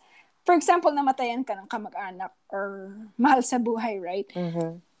is, for example, namatayan ka ng kamag-anak or mahal sa buhay, right?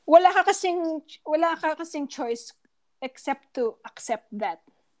 Wala ka kasing choice except to accept that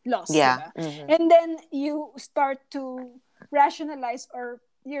loss, diba? And then you start to rationalize, or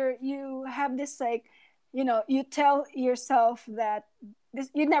you have this like, you tell yourself that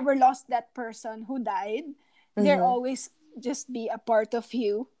you never lost that person who died. They'll always just be a part of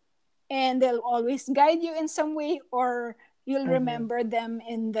you, and they'll always guide you in some way, or you'll remember them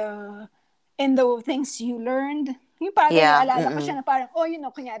in the things you learned. Yung parang naalala ko siya na parang,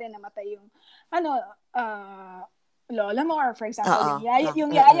 kunyari namatay yung lola mo, or for example,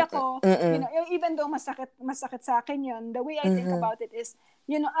 yung yaya ko, even though masakit sa akin yun, the way I think about it is,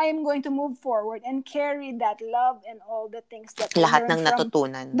 I am going to move forward and carry that love and all the things that lahat I learned ng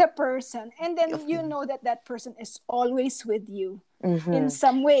natutunan from the person, and then you know that person is always with you in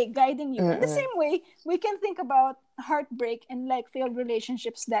some way, guiding you. In the same way, we can think about heartbreak and like failed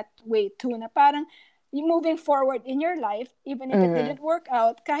relationships that way too, na parang moving forward in your life, even if it didn't work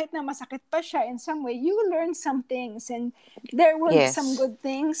out, kahit na masakit pa siya, in some way, you will learn some things, and there were some good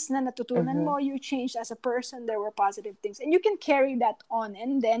things na natutunan mo, you changed as a person, there were positive things, and you can carry that on,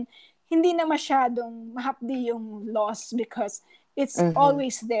 and then, hindi na masyadong mahapdi yung loss because it's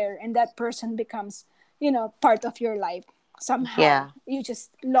always there, and that person becomes, part of your life somehow. You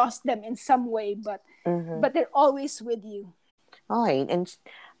just lost them in some way, but they're always with you. Okay, and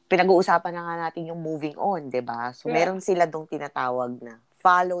pinag-uusapan na nga natin yung moving on, 'di ba? So, meron sila dong tinatawag na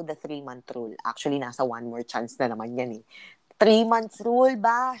follow the 3-month rule. Actually, nasa 1 more chance na naman yan eh. 3 months rule,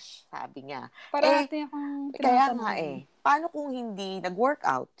 bash, sabi niya. Parati akong kaya nga paano kung hindi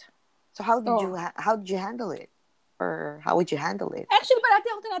nag-workout? So, how did you handle it? Or how would you handle it? Actually, parati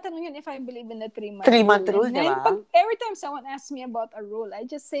akong tinatanong yun if I believe in the 3-month rule. 3-month rule, di ba? Every time someone asks me about a rule, I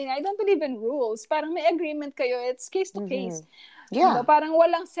just say, I don't believe in rules. Parang may agreement kayo, it's case to case. Yeah. Diba? Parang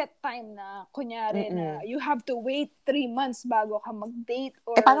walang set time na, kunyari na, you have to wait 3 months bago ka mag-date.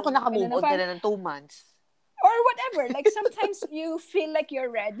 Or, paano kung nakamove on ka na ng 2 months? Or whatever. Like, sometimes you feel like you're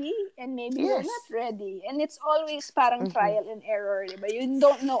ready and maybe you're not ready. And it's always parang trial and error, diba? You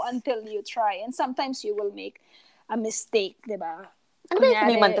don't know until you try. And sometimes you will make a mistake, diba? Ano ba yung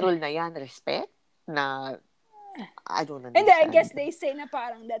 3-month rule na yan? Respect? Na, I don't understand. And then, I guess they say na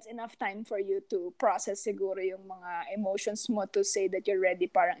parang that's enough time for you to process siguro yung mga emotions mo to say that you're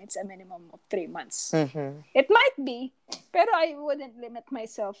ready. Parang it's a minimum of 3 months. It might be, pero I wouldn't limit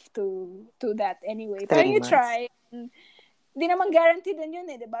myself to that anyway. Parang you try. Di naman guaranteed din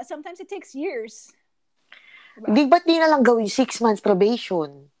yun diba? Sometimes it takes years. Diba? Ba't di na lang gawin 6 months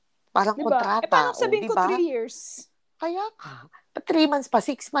probation? Parang diba? kontrata. Parang sabihin ko 3 years. Kaya ka. 3 months pa,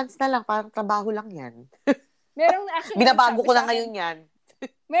 6 months na lang. Parang trabaho lang yan. Merong actually binabago ko na ngayon yan.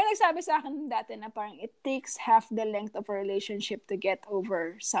 Merong nagsabi sa akin dati na parang it takes half the length of a relationship to get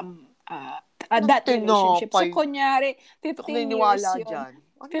over some that relationship. So, kunyari, 15 years yun.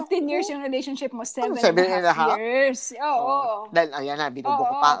 15 years yung relationship mo, 7.5 years. Oo. Dahil, ayan na,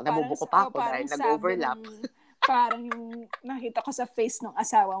 nabubuko pa ako dahil nag-overlap. Parang yung nakita ko sa face ng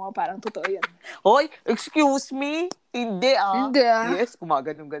asawa mo, parang totoo yun. Hoy, excuse me? Hindi Hindi Yes,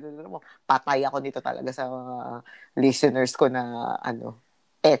 kumaganong-ganon na mo. Patay ako nito talaga sa mga listeners ko na,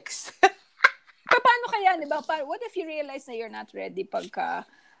 ex. Paano kaya, di ba? What if you realize na you're not ready pagka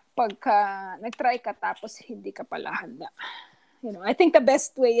nag-try ka tapos hindi ka pala handa? I think the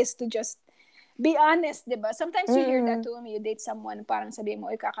best way is to just be honest, di ba? Sometimes you hear that too when you date someone, parang sabi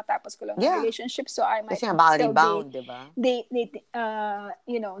mo, kakatapos ko lang ng relationship, so I might still rebound, diba? date,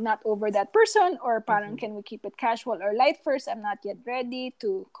 not over that person, or parang can we keep it casual or light first? I'm not yet ready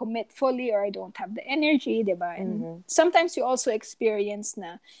to commit fully, or I don't have the energy, di ba? And sometimes you also experience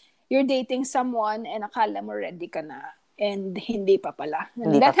na you're dating someone and akala mo ready ka na, and hindi pa pala.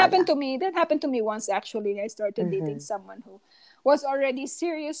 That happened to me. That happened to me once, actually. I started dating someone who was already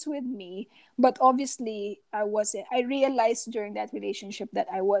serious with me, but obviously I realized during that relationship that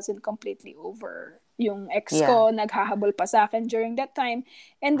I wasn't completely over yung ex ko, naghahabol pa sa akin during that time,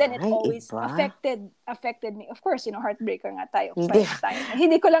 and then it always affected me. Of course, heartbreaker nga tayo.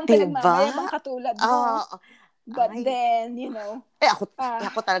 Hindi ko lang pinagmamayabang katulad mo. But then,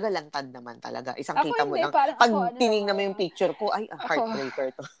 ako talaga lantad naman talaga. Isang kita mo lang. Pag tinignan mo yung picture ko, ay,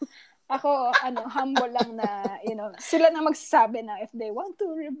 heartbreaker to. Ako, humble lang na, sila na magsasabi na if they want to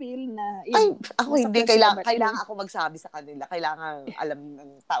reveal na, ako hindi. Kailangan ako magsabi sa kanila. Kailangan alam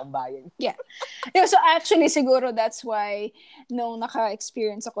ng taong bayan. Yeah. So actually, siguro that's why, nung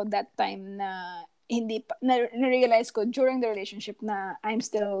naka-experience ako that time na, na-realize ko during the relationship na I'm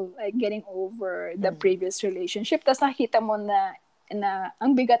still like getting over the previous relationship. Tapos nakita mo na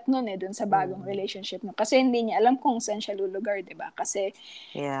ang bigat nun dun sa bagong relationship mo. Kasi hindi niya alam kung saan siya lulugar, diba? Kasi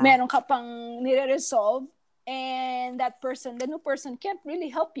meron ka pang nire-resolve, and the new person can't really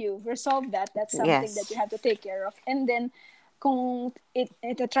help you resolve that. That's something that you have to take care of. And then, kung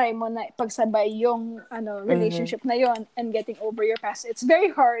ito-try mo na pagsabay yung relationship na yon and getting over your past, it's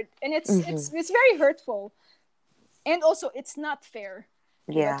very hard, and it's very hurtful. And also, it's not fair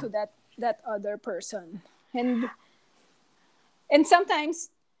to that other person. And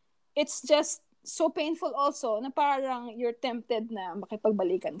sometimes, it's just so painful also na parang you're tempted na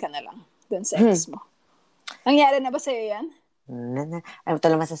makipagbalikan ka na lang dun sa ex mo. Nangyari na ba sa'yo yan? Ano ito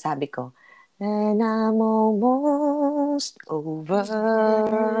lang masasabi ko? And I'm almost over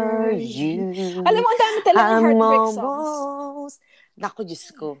you. Alam mo, ang dami talagang heartbreak songs. Naku, Diyos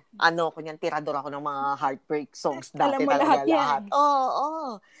ko. Tirador ako ng mga heartbreak songs. Dati alam mo talaga lahat yan.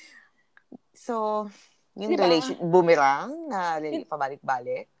 Oo. So, yung boomerang na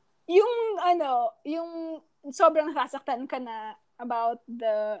pabalik-balik. Yung sobrang nasasaktan ka na about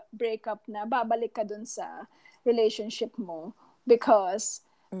the breakup na babalik ka dun sa relationship mo because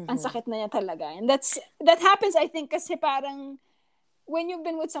ang sakit na niya talaga. And that happens, I think, kasi parang when you've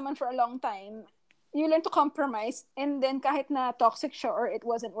been with someone for a long time, you learn to compromise, and then kahit na toxic siya or it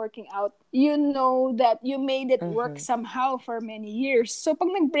wasn't working out, you know that you made it work somehow for many years. So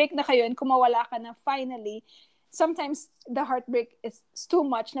pag nag-break na kayo and kumawala ka na finally, sometimes the heartbreak is too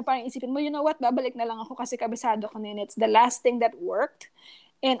much na parang isipin mo, you know what, babalik na lang ako kasi kabisado ko na yun. It's the last thing that worked,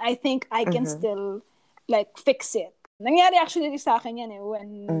 and I think I can still fix it. Nangyari actually sa akin yan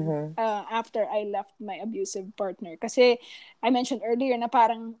when after I left my abusive partner. Kasi I mentioned earlier na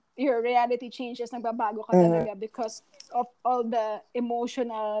parang your reality changes, nagbabago ka talaga because of all the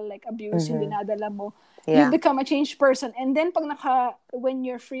emotional abuse yung dinadala mo. You become a changed person. And then when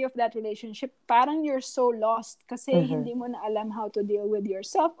you're free of that relationship, parang you're so lost kasi hindi mo na alam how to deal with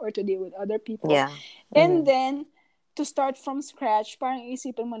yourself or to deal with other people. Yeah. And then, to start from scratch, parang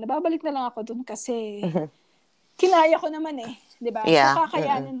isipin mo na, babalik na lang ako dun kasi kinaya ko naman eh. Diba? Yeah. So,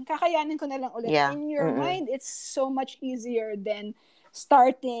 kakayanin ko na lang ulit. Yeah. In your mind, it's so much easier than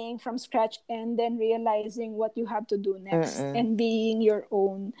starting from scratch and then realizing what you have to do next and being your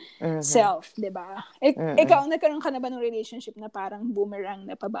own self, diba? Ikaw, nagkaroon ka na ba ng relationship na parang boomerang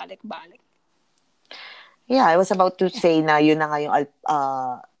na pabalik-balik? Yeah, I was about to say na yun na nga yung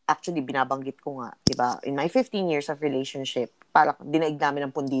actually binabanggit ko nga, diba? In my 15 years of relationship, parang dinaig namin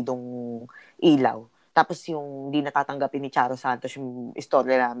ng pundidong ilaw. Tapos yung di natatanggapin ni Charo Santos yung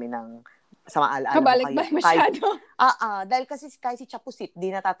istorya namin ng sa maalala mo kayo. Kabalik masyado. Dahil kasi kahit si Chapusit,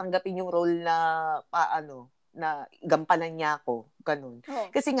 di natatanggapin yung role na, na gampanan niya ako. Ganun. Oh.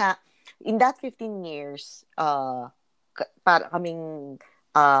 Kasi nga, in that 15 years, para kaming,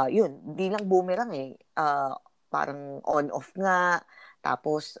 yun, di lang boomerang eh. Parang on-off nga.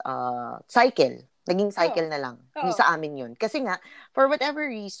 Tapos, cycle. Naging cycle na lang. Yung sa amin yun. Kasi nga, for whatever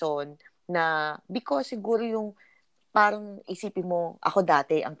reason, na because siguro yung parang isipin mo, ako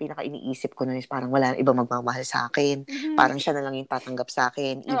dati, ang pinaka-iniisip ko nun is parang wala na ibang magmamahal sa akin. Parang siya na lang yung tatanggap sa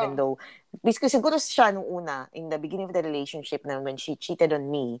akin. Even though, because siguro siya nung una, in the beginning of the relationship, na when she cheated on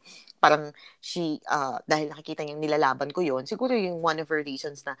me, parang dahil nakikita niyang nilalaban ko yon, siguro yung one of her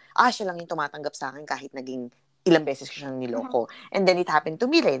reasons na, siya lang yung tumatanggap sa akin kahit naging ilang beses ko siyang niloko. And then it happened to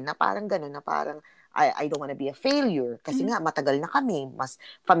me rin, na parang gano'n, na parang, I don't wanna be a failure. Kasi nga, matagal na kami. Mas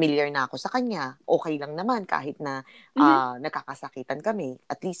familiar na ako sa kanya. Okay lang naman kahit na nagkakasakitan kami.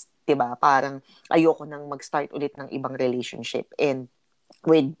 At least, diba, parang ayoko nang mag-start ulit ng ibang relationship. And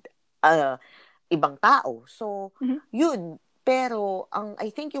with ibang tao. So, yun. Pero,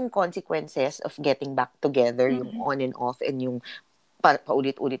 I think yung consequences of getting back together, yung on and off, and yung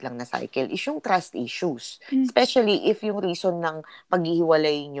paulit-ulit lang na cycle is yung trust issues. Especially if yung reason ng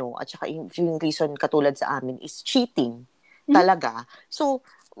paghihiwalay nyo at saka yung reason katulad sa amin is cheating talaga. So,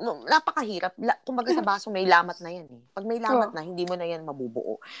 napakahirap. Kumbaga sa baso may lamat na yan eh. Pag may lamat na, hindi mo na yan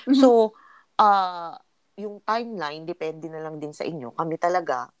mabubuo. So, yung timeline, depende na lang din sa inyo. Kami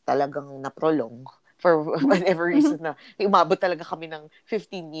talagang na-prolong for whatever reason na umabot talaga kami ng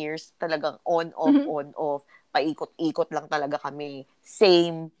 15 years, talagang on-off, paikot-ikot lang talaga kami.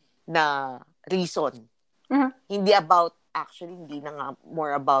 Same na reason. Hindi about, actually, hindi na nga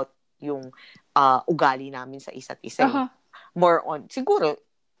more about yung ugali namin sa isa't isa. More on, siguro,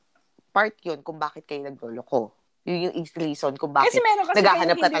 part yun kung bakit kayo nagloloko. Yun yung reason kung bakit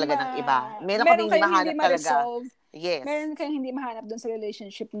naghahanap ka talaga ng iba. Meron kami hindi mahanap talaga. Yes. Meron kayong hindi mahanap doon sa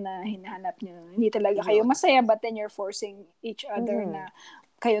relationship na hinahanap nyo. Hindi talaga kayo masaya, but then you're forcing each other na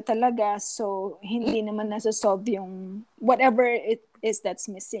kayo talaga. So, hindi naman nasa-solve yung whatever it is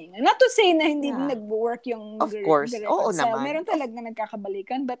that's missing. Not to say na hindi nag-work yung of course. Oo naman. Meron talaga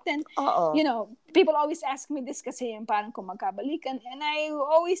nagkakabalikan. But then, you know, people always ask me this kasi yung parang kung magkabalikan. And I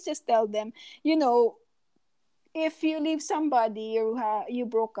always just tell them, you know, if you leave somebody or you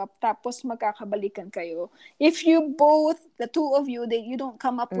broke up tapos magkakabalikan kayo, if you both, the two of you, you don't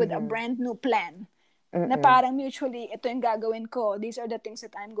come up with a brand new plan na parang mutually, ito yung gagawin ko, these are the things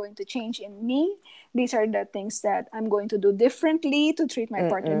that I'm going to change in me, these are the things that I'm going to do differently to treat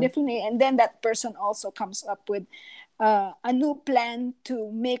my partner differently, and then that person also comes up with a new plan to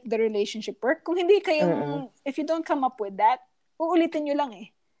make the relationship work. Kung hindi kayo, if you don't come up with that, uulitin nyo lang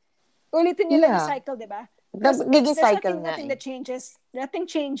eh. Ulitin nyo lang yung cycle, diba? There's nothing that changes. Nothing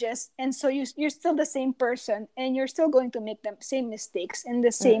changes, and so you're still the same person, and you're still going to make the same mistakes, and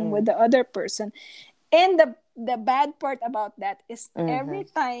the same with the other person. And the bad part about that is every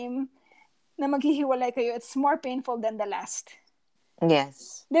time na maghihiwalay kayo, it's more painful than the last.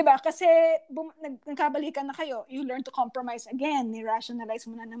 Yes. Diba? Kasi nagkabalikan na kayo, you learn to compromise again, ni-rationalize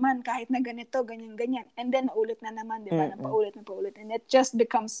mo na naman kahit na ganito, ganyan. And then, naulit na naman, diba? Napaulit. And it just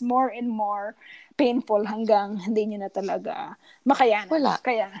becomes more and more painful hanggang hindi nyo na talaga makayanan. Wala.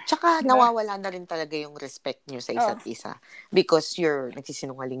 Tsaka diba? nawawala na rin talaga yung respect nyo sa isa't isa. Because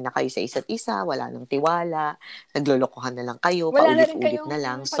nagsisinungaling na kayo sa isa't isa, wala nang tiwala, naglolokohan na lang kayo, paulit-ulit na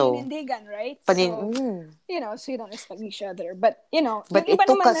lang. So, paninindigan, right? So, you know, so you don't respect each other. But, you know, but it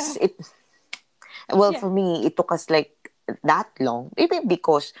took us, for me, it took us like that long. Maybe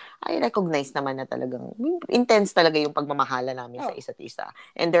because I recognize naman na talagang intense talaga yung pagmamahala namin sa isa't isa.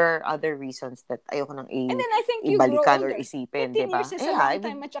 And there are other reasons that ayoko nang ibalikan or isipin, 15 diba? years is a long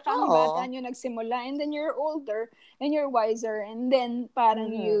time at saka ang bata nyo nagsimula, and then you're older and you're wiser, and then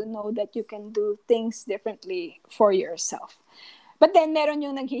parang you know that you can do things differently for yourself. But then meron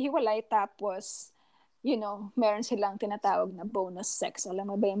yung naghihiwalay tapos meron silang tinatawag na bonus sex.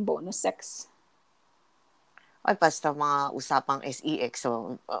 Alam mo ba yung bonus sex? Ay, basta mga usapang sex.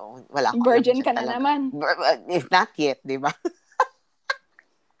 So, wala akong alam Virgin dyan ka na talaga. naman. If not yet, di ba?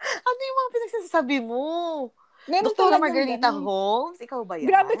 Ano yung mga pinagsasabi mo? Meron Doktora talagang Margarita ganun. Holmes? Ikaw ba yan?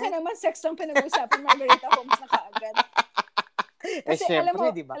 Grabe ka naman, sex ang pinag-uusapan, Margarita Holmes na kaagad. Kasi syempre,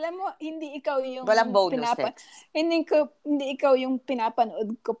 di ba? alam mo, hindi ikaw yung Walang bonus sex. hindi ikaw yung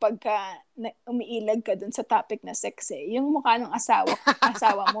pinapanood ko pagka umiilag ka dun sa topic na sex eh. Yung mukha ng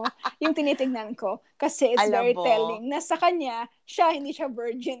asawa mo, yung tinitingnan ko. Kasi it's Alam very mo, telling na sa kanya, hindi siya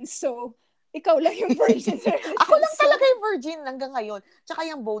virgin. So, ikaw lang yung virgin sa relasyon. Ako lang talaga yung virgin hanggang ngayon. Tsaka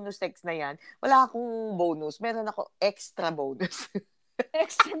yung bonus sex na yan, wala akong bonus. Meron ako extra bonus.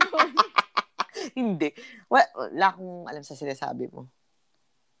 Extra bonus. Hindi. Wala akong alam sa sinasabi mo.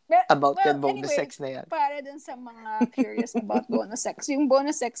 About yung bonus sex na yan. Para dun sa mga curious about bonus sex. Yung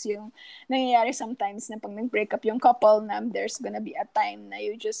bonus sex yung nangyayari sometimes na pag nag-break up yung couple na there's gonna be a time na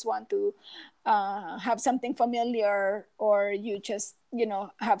you just want to have something familiar or you just,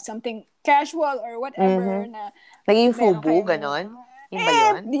 have something casual or whatever na naging fubu, ganon? Yun ba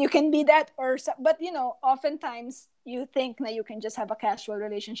yun? You can be that but oftentimes you think na you can just have a casual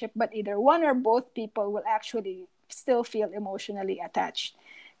relationship but either one or both people will actually still feel emotionally attached.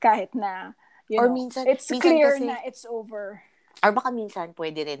 Kahit na, minsan, it's clear kasi, na it's over. Or baka minsan,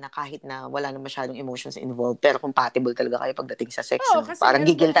 pwede rin na kahit na wala na masyadong emotions involved, pero compatible talaga kayo pagdating sa sex. No? Parang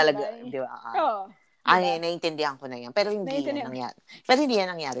gigil talaga. Di ba? Ay, naiintindihan ko na yan. Pero hindi yan nangyari. Pero hindi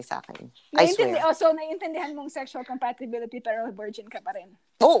yan nangyari sa akin. I swear. So, naiintindihan mong sexual compatibility pero virgin ka pa rin?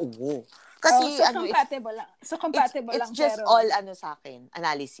 Oo. Kasi, compatible lang. So, compatible lang. It's just all, sa akin,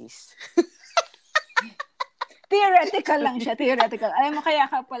 analysis. Theoretical lang siya, theoretical. Alam mo, kaya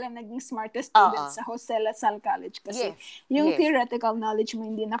ka pala naging smartest student sa Jose Lasal College kasi yung theoretical knowledge mo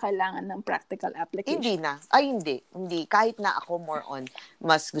hindi na kailangan ng practical application. Hindi na. Ay, hindi. Kahit na ako more on,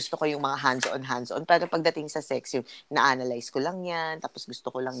 mas gusto ko yung mga hands-on. Pero pagdating sa sex, yung na-analyze ko lang yan, tapos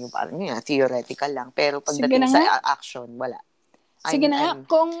gusto ko lang yung parang theoretical lang. Pero pagdating sa action, wala. Sige na nga,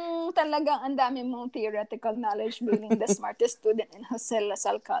 kung talagang ang dami mong theoretical knowledge being the smartest student in Jose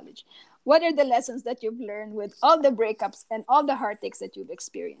Lasal College, what are the lessons that you've learned with all the breakups and all the heartaches that you've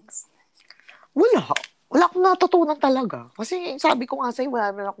experienced? Wala akong natutunan talaga. Kasi sabi ko nga sa'yo,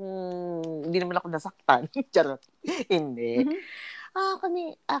 hindi naman ako nasaktan. Charot. Hindi.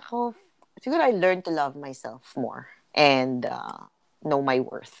 Ako, siguro I learned to love myself more and know my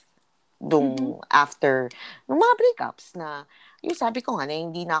worth. After ng mga breakups na yung sabi ko nga na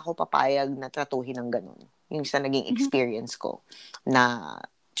hindi na ako papayag na tratuhin ng ganun. Yung sa naging experience ko na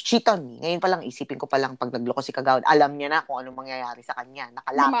cheat on me. Ngayon pa lang, isipin ko pa lang pag nagloko si Kagawad, alam niya na kung anong mangyayari sa kanya.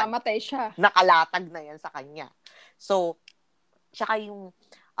 Mamamatay siya. Nakalatag na yan sa kanya. So, tsaka yung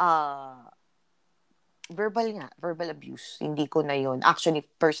verbal abuse. Hindi ko na yun. Actually,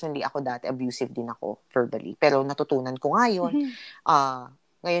 personally, ako dati abusive din ako verbally. Pero natutunan ko nga yun.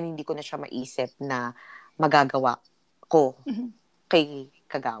 Ngayon, hindi ko na siya maisip na magagawa ko kay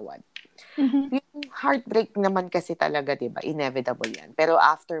Kagawad. Yung heartbreak naman kasi talaga, diba, inevitable yan. Pero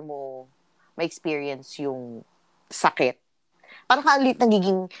after mo ma-experience yung sakit, parang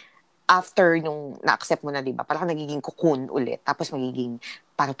nagiging after nung na-accept mo na, diba, parang nagiging cocoon ulit. Tapos magiging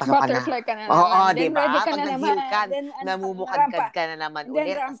butterfly ka na naman. Oo, diba? Pag nag-heal ka, namumukadkad ka na naman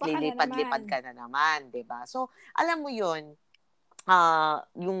ulit, tapos lilipad-lipad ka na naman, diba? So, alam mo yun,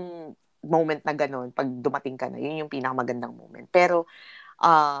 yung moment na ganun, pag dumating ka na, yun yung pinakamagandang moment. Pero,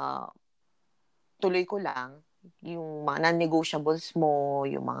 tuloy ko lang, yung mga non-negotiables mo,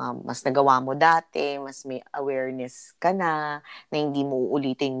 yung mga mas nagawa mo dati, mas may awareness ka na hindi mo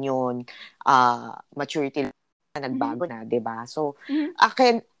uulitin yun, maturity na nagbago na, diba? So,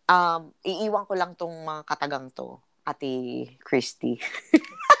 akin, iiwan ko lang tong mga katagang to, Ate Christy.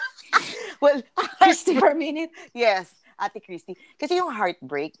 Well, Christy for a minute. Yes. Ate Christy. Kasi yung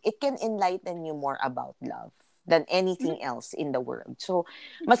heartbreak, it can enlighten you more about love than anything else in the world. So,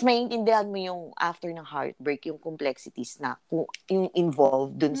 mas maintindihan mo yung after ng heartbreak, yung complexities na yung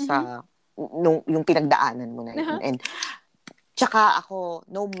involved dun sa yung pinagdaanan mo na yun. And tsaka ako,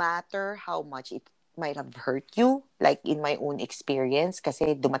 no matter how much it might have hurt you, like in my own experience,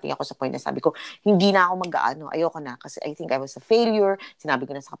 kasi dumating ako sa point na sabi ko, hindi na ako ayoko na, kasi I think I was a failure. Sinabi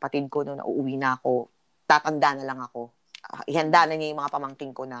ko na sa kapatid ko na uuwi na ako, tatanda na lang ako. Ihanda na niya yung mga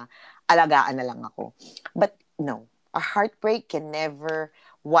pamangkin ko na alagaan na lang ako. But no, a heartbreak can never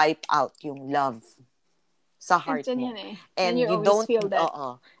wipe out yung love sa heart mo. And you don't feel that.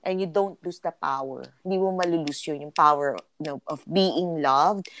 And you don't lose the power. Hindi mo malulose yun, yung power of being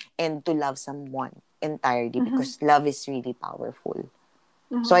loved and to love someone entirely because love is really powerful.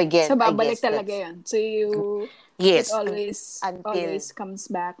 So again, So I babalik guess talaga that's, yun. So it yes, always until, comes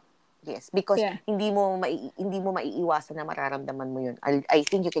back. yes, because Yeah. hindi mo maiiwasan na mararamdaman mo yun. I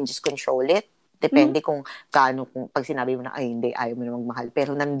think you can just control it. Mm-hmm. Depende kung kung pag sinabi mo na, ay hindi, ayaw mo na magmahal.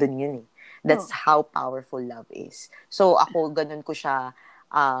 Pero nandun yun eh. That's Oh. how powerful love is. So ako, ganun ko siya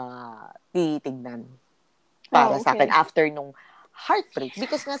titignan para sa akin after nung heartbreak.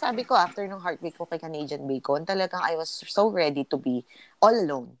 Because nga sabi ko, after nung heartbreak ko kay Canadian Bacon, talagang I was so ready to be all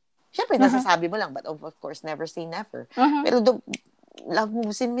alone. Siyempre, nasasabi mo lang, but of course, never say never. Pero love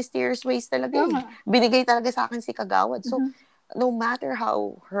moves in mysterious ways talaga eh. Binigay talaga sa akin si Kagawad. So, no matter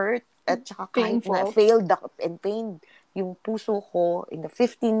how hurt at saka kahit na failed and pained yung puso ko in the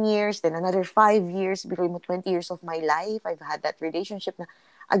 15 years, then another 5 years, before mo 20 years of my life, I've had that relationship na,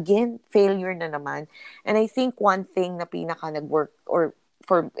 again, failure na naman. And I think one thing na pinaka nag-work, or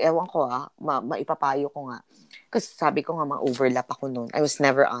for, ewan ko maipapayo ko nga, kasi sabi ko nga, ma-overlap ako noon. I was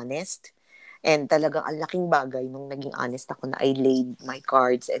never honest. And talagang ang laking bagay nung naging honest ako na I laid my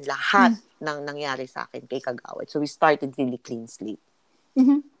cards and lahat ng nangyari sa akin kay Kagawad. So we started really clean slate.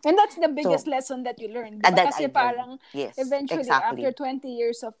 And that's the biggest lesson that you learned. Diba? Kasi parang eventually, after 20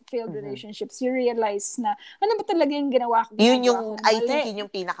 years of failed relationships, you realize na, ano ba talaga yung ginawa ko? Yun yung, I think yun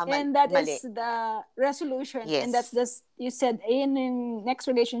yung pinakamali. And that is the resolution. Yes. And that's you said, in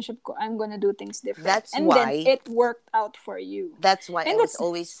next relationship ko, I'm gonna do things different. That's and why, then it worked out for you. That's why I was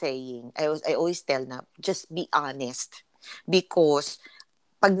always saying, I always tell na, just be honest. Because,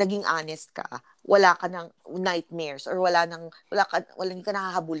 pag naging honest ka, wala ka ng nightmares or hindi ka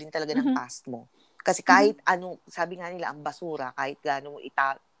nakahabulin talaga ng past mo. Kasi kahit sabi nga nila, ang basura, kahit gaano mo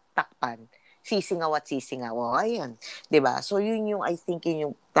itatakpan, sisingaw at sisingaw. Ayan. 'Di ba? So, yun yung, I think, yun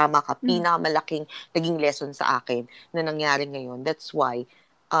yung tama ka, pinakamalaking naging lesson sa akin na nangyari ngayon. That's why,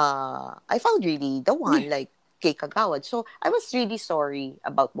 I found really the one, like, kay Kagawad. So, I was really sorry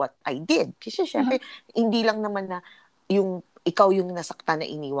about what I did. Kasi, syempre, hindi lang naman na yung ikaw yung nasaktan na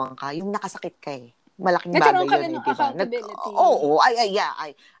iniwang ka, yung nakasakit ka eh. Malaking bagay yun eh, diba? Accountability.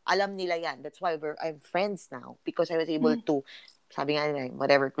 Alam nila yan. That's why I'm friends now. Because I was able to, sabi nga nila,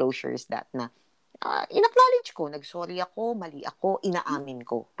 whatever closure is that, na in-acknowledge ko, nag-sorry ako, mali ako, inaamin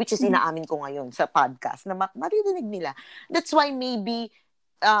ko. Which is inaamin ko ngayon sa podcast, na maririnig nila. That's why maybe,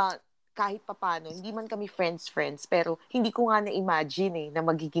 kahit papano, hindi man kami friends, pero hindi ko nga na-imagine na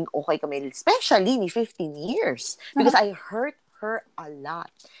magiging okay kami, especially ni 15 years. Because I hurt her a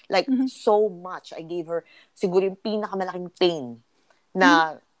lot. Like, so much. I gave her, siguro yung pinakamalaking pain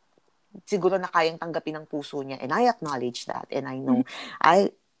na siguro na kayang tanggapin ng puso niya. And I acknowledge that. And I know,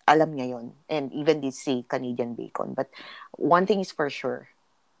 alam niya yun. And even did say Canadian Bacon. But one thing is for sure,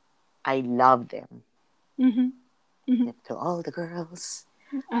 I love them. To all the girls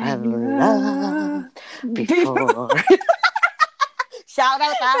I loved before. Shout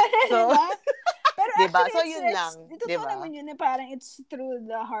out, ha? So, pero diba? Actually, so, yun lang. Ito naman yun, parang it's through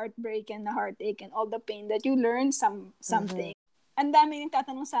the heartbreak and the heartache and all the pain that you learn something. Ang dami yung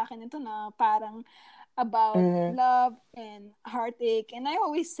tatanong sa akin ito na parang about love and heartache. And I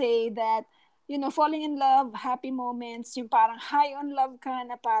always say that, falling in love, happy moments, yung parang high on love ka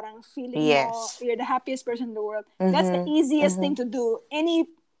na parang feeling mo, you're the happiest person in the world. That's the easiest thing to do. Any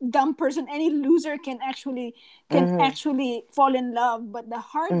dumb person, any loser can actually fall in love. But the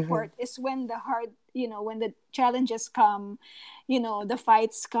hard part is when when the challenges come, the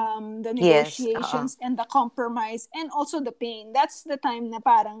fights come, the negotiations and the compromise and also the pain. That's the time na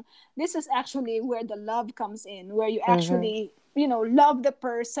parang this is actually where the love comes in, where you actually, love the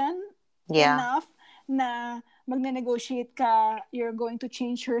person enough na magne-negotiate ka, you're going to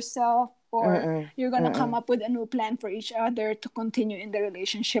change yourself or you're gonna come up with a new plan for each other to continue in the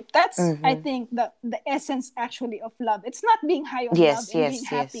relationship. That's, I think, the essence actually of love. It's not being high on love and being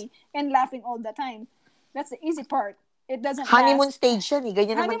happy and laughing all the time. That's the easy part. It doesn't honeymoon last. Stage yan eh.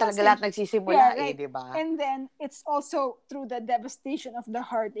 Ganyan naman talaga lahat nagsisimula diba? And then, it's also through the devastation of the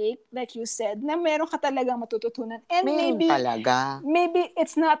heartache, like you said, na meron ka talagang matututunan. And maybe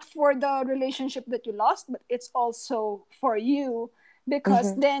it's not for the relationship that you lost, but it's also for you.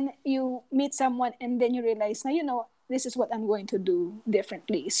 Because then you meet someone and then you realize na, this is what I'm going to do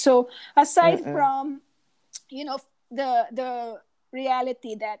differently. So, aside from, the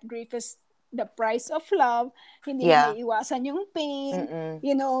reality that grief is the price of love, hindi mo iwasan yung pain.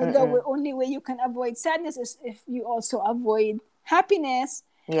 The only way you can avoid sadness is if you also avoid happiness.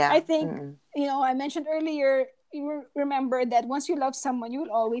 I think, I mentioned earlier, you remember that once you love someone, you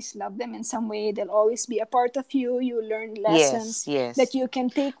will always love them in some way. They'll always be a part of you. You learn lessons that you can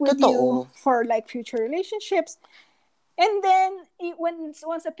take with you for like future relationships. And then once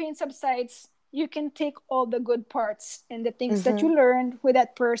the pain subsides, you can take all the good parts and the things that Mm-hmm. you learned with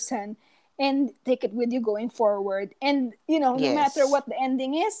that person and take it with you going forward. And, no matter Yes. what the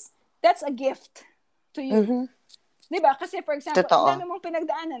ending is, that's a gift to you. Mm-hmm. Diba? Kasi for example, ang Totoo. dami mong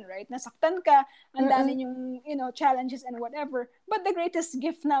pinagdaanan, right? Nasaktan ka, ang Mm-mm. dami yung, challenges and whatever. But the greatest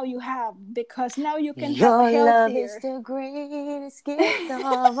gift now you have, because now you can have a Your love is healthier. the greatest gift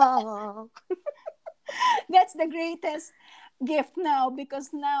of all. That's the greatest gift now,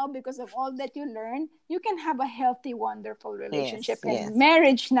 because of all that you learn, you can have a healthy, wonderful relationship Yes, and yes.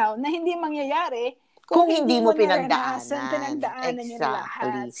 marriage now na hindi mangyayari Kung hindi hindi mo mo naranasan, pinagdaanan. pinagdaanan yun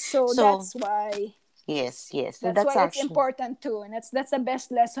lahat. Exactly. So So, that's why yes. So that's that's why it's actually, important too, and that's the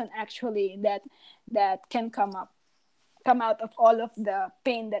best lesson actually that can come out of all of the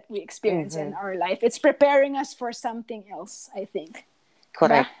pain that we experience in mm-hmm. our life. It's preparing us for something else, I think.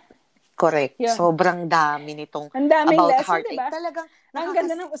 Ba? Correct. Yun. Sobrang dami nitong Ang daming about lesson, heartache. diba? Talagang Ang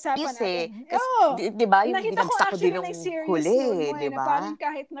ganda ng usapan nakakaserious natin. Kasi, di ba, yung Nakita ko binagsak ko din actually na nung serious mood huli, mo di na ba? parang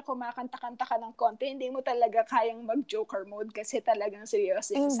kahit na kumakanta-kanta ka ng konti, hindi mo talaga kayang mag-joker mode kasi talagang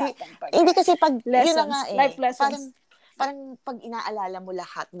seryoso yung usapan pag Hindi kasi pag, lessons, yun na nga life lessons. Parang pag inaalala mo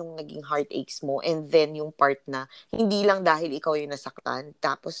lahat nung naging heartaches mo and then yung part na hindi lang dahil ikaw yung nasaktan,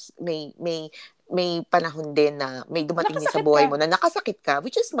 tapos may panahon din na may dumating din sa Nakasakit buhay ka. mo na nakasakit ka,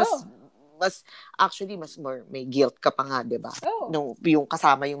 which is mas more, may guilt ka pa nga, 'di ba? No, yung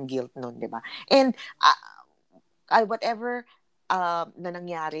kasama yung guilt nun, 'di ba? And whatever na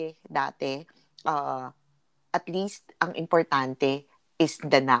nangyari dati, at least ang importante is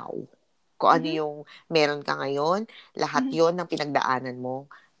the now. Kung ano yung meron ka ngayon, lahat yon ng pinagdaanan mo,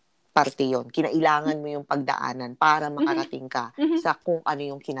 parte yon. Kinailangan mo yung pagdaanan para makarating ka sa kung ano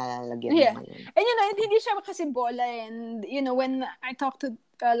yung kinalalagyan mo ngayon. And hindi siya kasi bola. And, when I talk to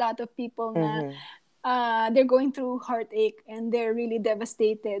a lot of people na they're going through heartache and they're really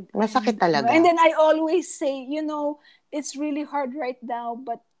devastated. Masakit talaga. And then I always say, it's really hard right now,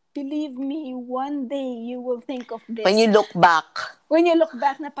 but believe me, one day you will think of this. When you look back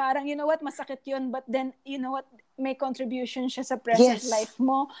na parang, masakit yun, but then, may contribution siya sa present life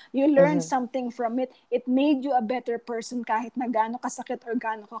mo. You learn something from it. It made you a better person kahit na gaano kasakit or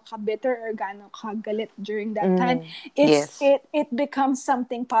gaano ka bitter or gaano ka galit during that time. It becomes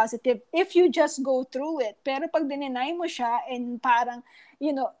something positive if you just go through it. Pero pag dininay mo siya and parang,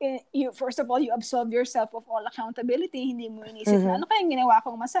 you first of all, you absolve yourself of all accountability. Hindi mo inisip na ano kayang ginawa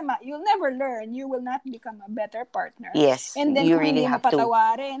kong masama. You'll never learn. You will not become a better partner. Yes. And then you kung really hindi mo have to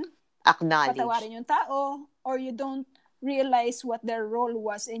acknowledge. patawarin yung tao, or you don't realize what their role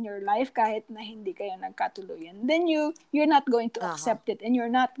was in your life kahit na hindi kayo nagkatuluyan, then you're not going to accept it, and you're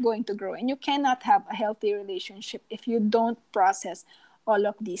not going to grow, and you cannot have a healthy relationship if you don't process all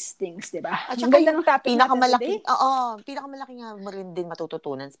of these things, di ba? At saka yung pinakamalaki nga mo rin din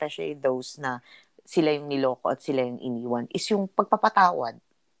matututunan, especially those na sila yung niloko at sila yung iniwan, is yung pagpapatawad.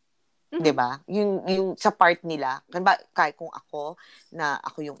 'Di ba? Yung sa part nila, kahit kung ako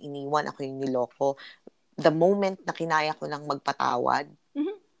yung iniwan, ako yung niloko, the moment na kinaya ko lang magpatawad,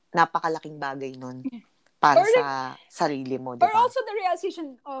 napakalaking bagay nun para sa sarili mo, 'di ba? Or also the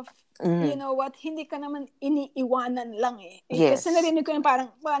realization of you know what, hindi ka naman iniiwanan lang eh. Yes. Kasi narinig ko yung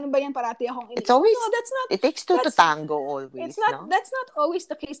parang, paano ba yan, parati akong iniiwan. It's always, no, that's not, it takes two to tango always, That's not always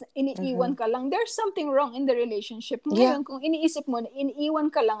the case na iniiwan ka lang. There's something wrong in the relationship. Ngayon, kung iniisip mo na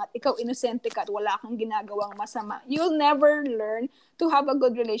iniiwan ka lang at ikaw inosente ka at wala kang ginagawang masama, you'll never learn to have a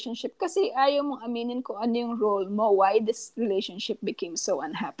good relationship kasi ayaw mong aminin kung ano yung role mo, why this relationship became so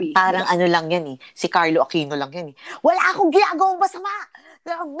unhappy. Parang ano lang yan eh, si Carlo Aquino lang yan eh. Wala akong ginagawang masama!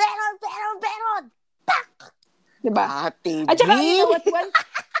 Meron! Pak! Diba? Ate At saka, you know what,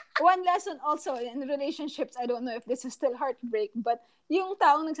 one lesson also in relationships, I don't know if this is still heartbreak, but yung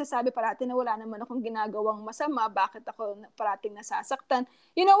taong nagsasabi parati na wala naman akong ginagawang masama, bakit ako parating nasasaktan?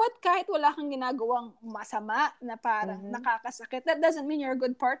 You know what? Kahit wala kang ginagawang masama na parang nakakasakit, that doesn't mean you're a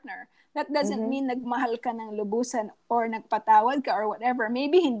good partner. That doesn't mean nagmahal ka ng lubusan or nagpatawad ka or whatever.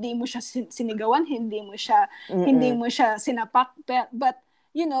 Maybe hindi mo siya sinigawan, hindi mo siya sinapak, but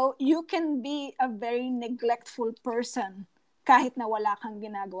you know, you can be a very neglectful person kahit na wala kang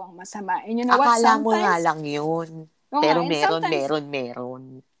ginagawang masama. And you know what? Akala mo nga lang yun. Pero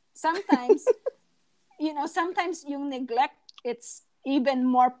meron. Sometimes, you know, sometimes yung neglect, it's even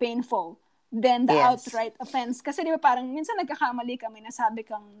more painful than the outright offense. Kasi di ba parang minsan nagkakamali ka, may nasabi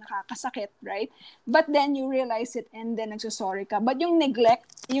kang nakakasakit, right? But then you realize it and then nagsusorry ka. But yung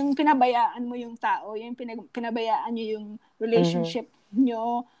neglect, yung pinabayaan mo yung tao, yung pinabayaan nyo yung relationship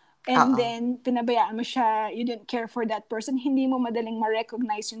nyo, and then pinabayaan mo siya, you didn't care for that person, hindi mo madaling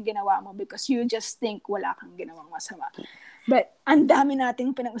ma-recognize yung ginawa mo because you just think wala kang ginawang masama. But ang dami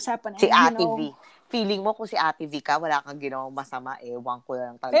nating pinag-usapan. Si Ate V. Feeling mo kung si Ate V ka, wala kang ginawang masama, ewan ko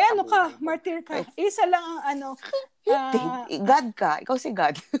lang talaga sa ano ka, martyr ka. Isa lang ang God ka. Ikaw si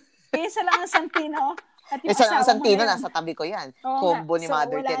God. Isa lang ang Santino. At yung Isa lang ang asawa mo Santino, na yun. nasa tabi ko yan. Oo Combo nga. ni So,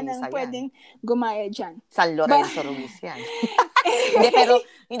 Mother wala Teresa nang yan. pwedeng gumaya dyan. San Lorenzo Ruiz yan. Hindi, pero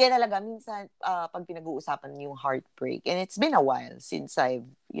hindi talaga. Minsan, pag pinag-uusapan yung heartbreak, and it's been a while since I've,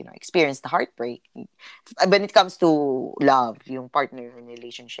 experienced the heartbreak. When it comes to love, yung partner in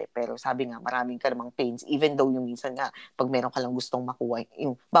relationship, pero sabi nga, maraming ka namang pains, even though yung minsan nga, pag meron ka lang gustong makuha,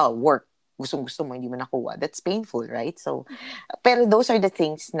 yung, work, gustong-gusto mo, hindi mo nakuha. That's painful, right? So, pero those are the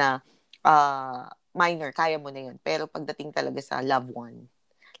things na, minor, kaya mo na yun. Pero pagdating talaga sa loved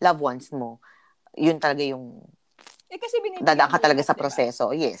ones mo, yun talaga yung kasi dadaan ka talaga sa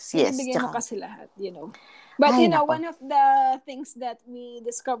proseso. Diba? Yes. Binibigyan mo kasi lahat, But, one of the things that we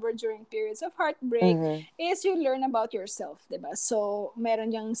discovered during periods of heartbreak is you learn about yourself, diba? So,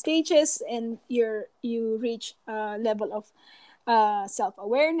 meron yung stages and you reach a level of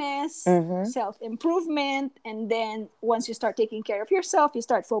self-awareness, self-improvement, and then once you start taking care of yourself, you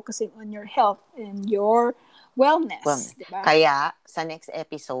start focusing on your health and your wellness. Diba? Kaya, sa next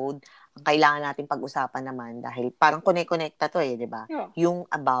episode, kailangan natin pag-usapan naman dahil parang connect-connecta to di ba? Yeah. Yung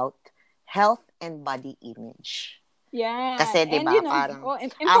about health and body image. Yeah. Kasi, di ba, parang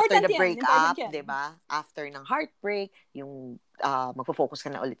after the breakup, di ba, after ng heartbreak, yung magpo-focus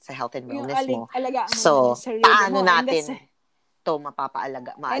ka na ulit sa health and wellness mo. So, paano natin to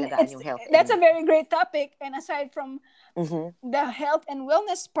maalagaan yung health. That's a very great topic, and aside from the health and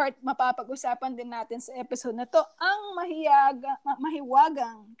wellness part, mapapag-usapan din natin sa episode na to ang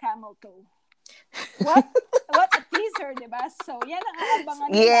mahiwagang camel toe. What a teaser, diba? So, yan ang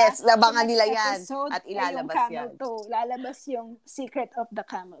aabangan nila. Yes, labangan nila yan. At ilalabas yan. Lalabas yung secret of the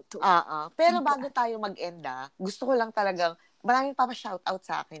camel toe. Pero bago tayo mag-end, gusto ko lang talagang, maraming papa-shoutout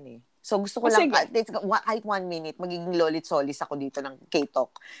sa akin So, gusto ko lang, kahit 1 minute, magiging lolit-solis ako dito ng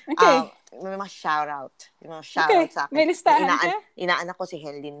K-Talk. Okay. May mga shoutout. Yung mga shoutout sa akin. May listahan ka? Inaanak ko si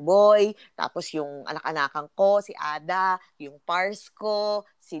Helen Boy, tapos yung anak-anakan ko, si Ada, yung Pars ko,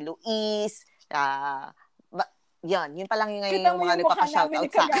 si Luis, yun pa lang yung ngayon yung mga nagpapa-shoutout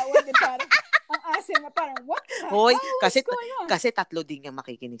sa akin. Ang asin na parang, what the Hoy, kasi 3 din yung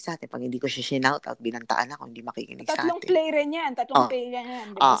makikinig sa atin. Pag hindi ko siya shoutout, binantaan ako, hindi makikinig sa atin. 3 play rin yan. 3 play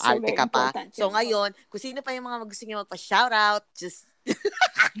yan. So, arte ka pa. So, ngayon, kung sino pa yung mga gusto nyo magpa-shoutout, just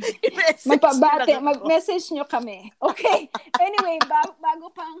mag-message nyo kami. Okay. Anyway, bago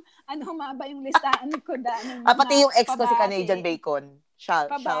pang humaba yung listahan ko pati yung ex ko si Canadian Bacon.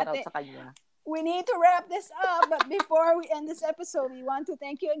 Shoutout sa kanya. We need to wrap this up, but before we end this episode, we want to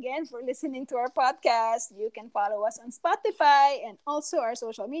thank you again for listening to our podcast. You can follow us on Spotify and also our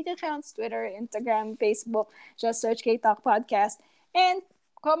social media accounts, Twitter, Instagram, Facebook. Just search K-Talk Podcast. And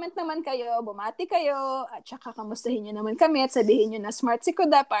comment naman kayo, bumati kayo, at saka kamustahin nyo naman kami at sabihin nyo na smart si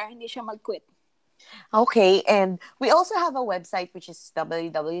Kuda para hindi siya mag-quit. Okay, and we also have a website which is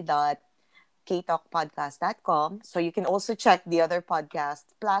www.ktalkpodcast.com. So you can also check the other podcast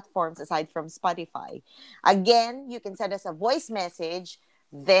platforms aside from Spotify. Again, you can send us a voice message.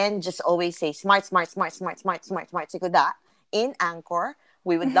 Then just always say smart si Kuda in Anchor.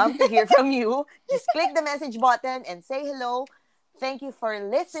 We would love to hear from you. Just click the message button and say hello. Thank you for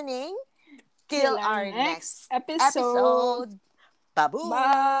listening. Till our next episode.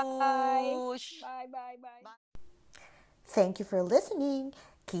 Baboosh! Bye. Thank you for listening.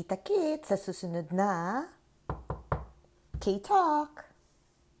 Kita-kit sa susunod na K-Talk.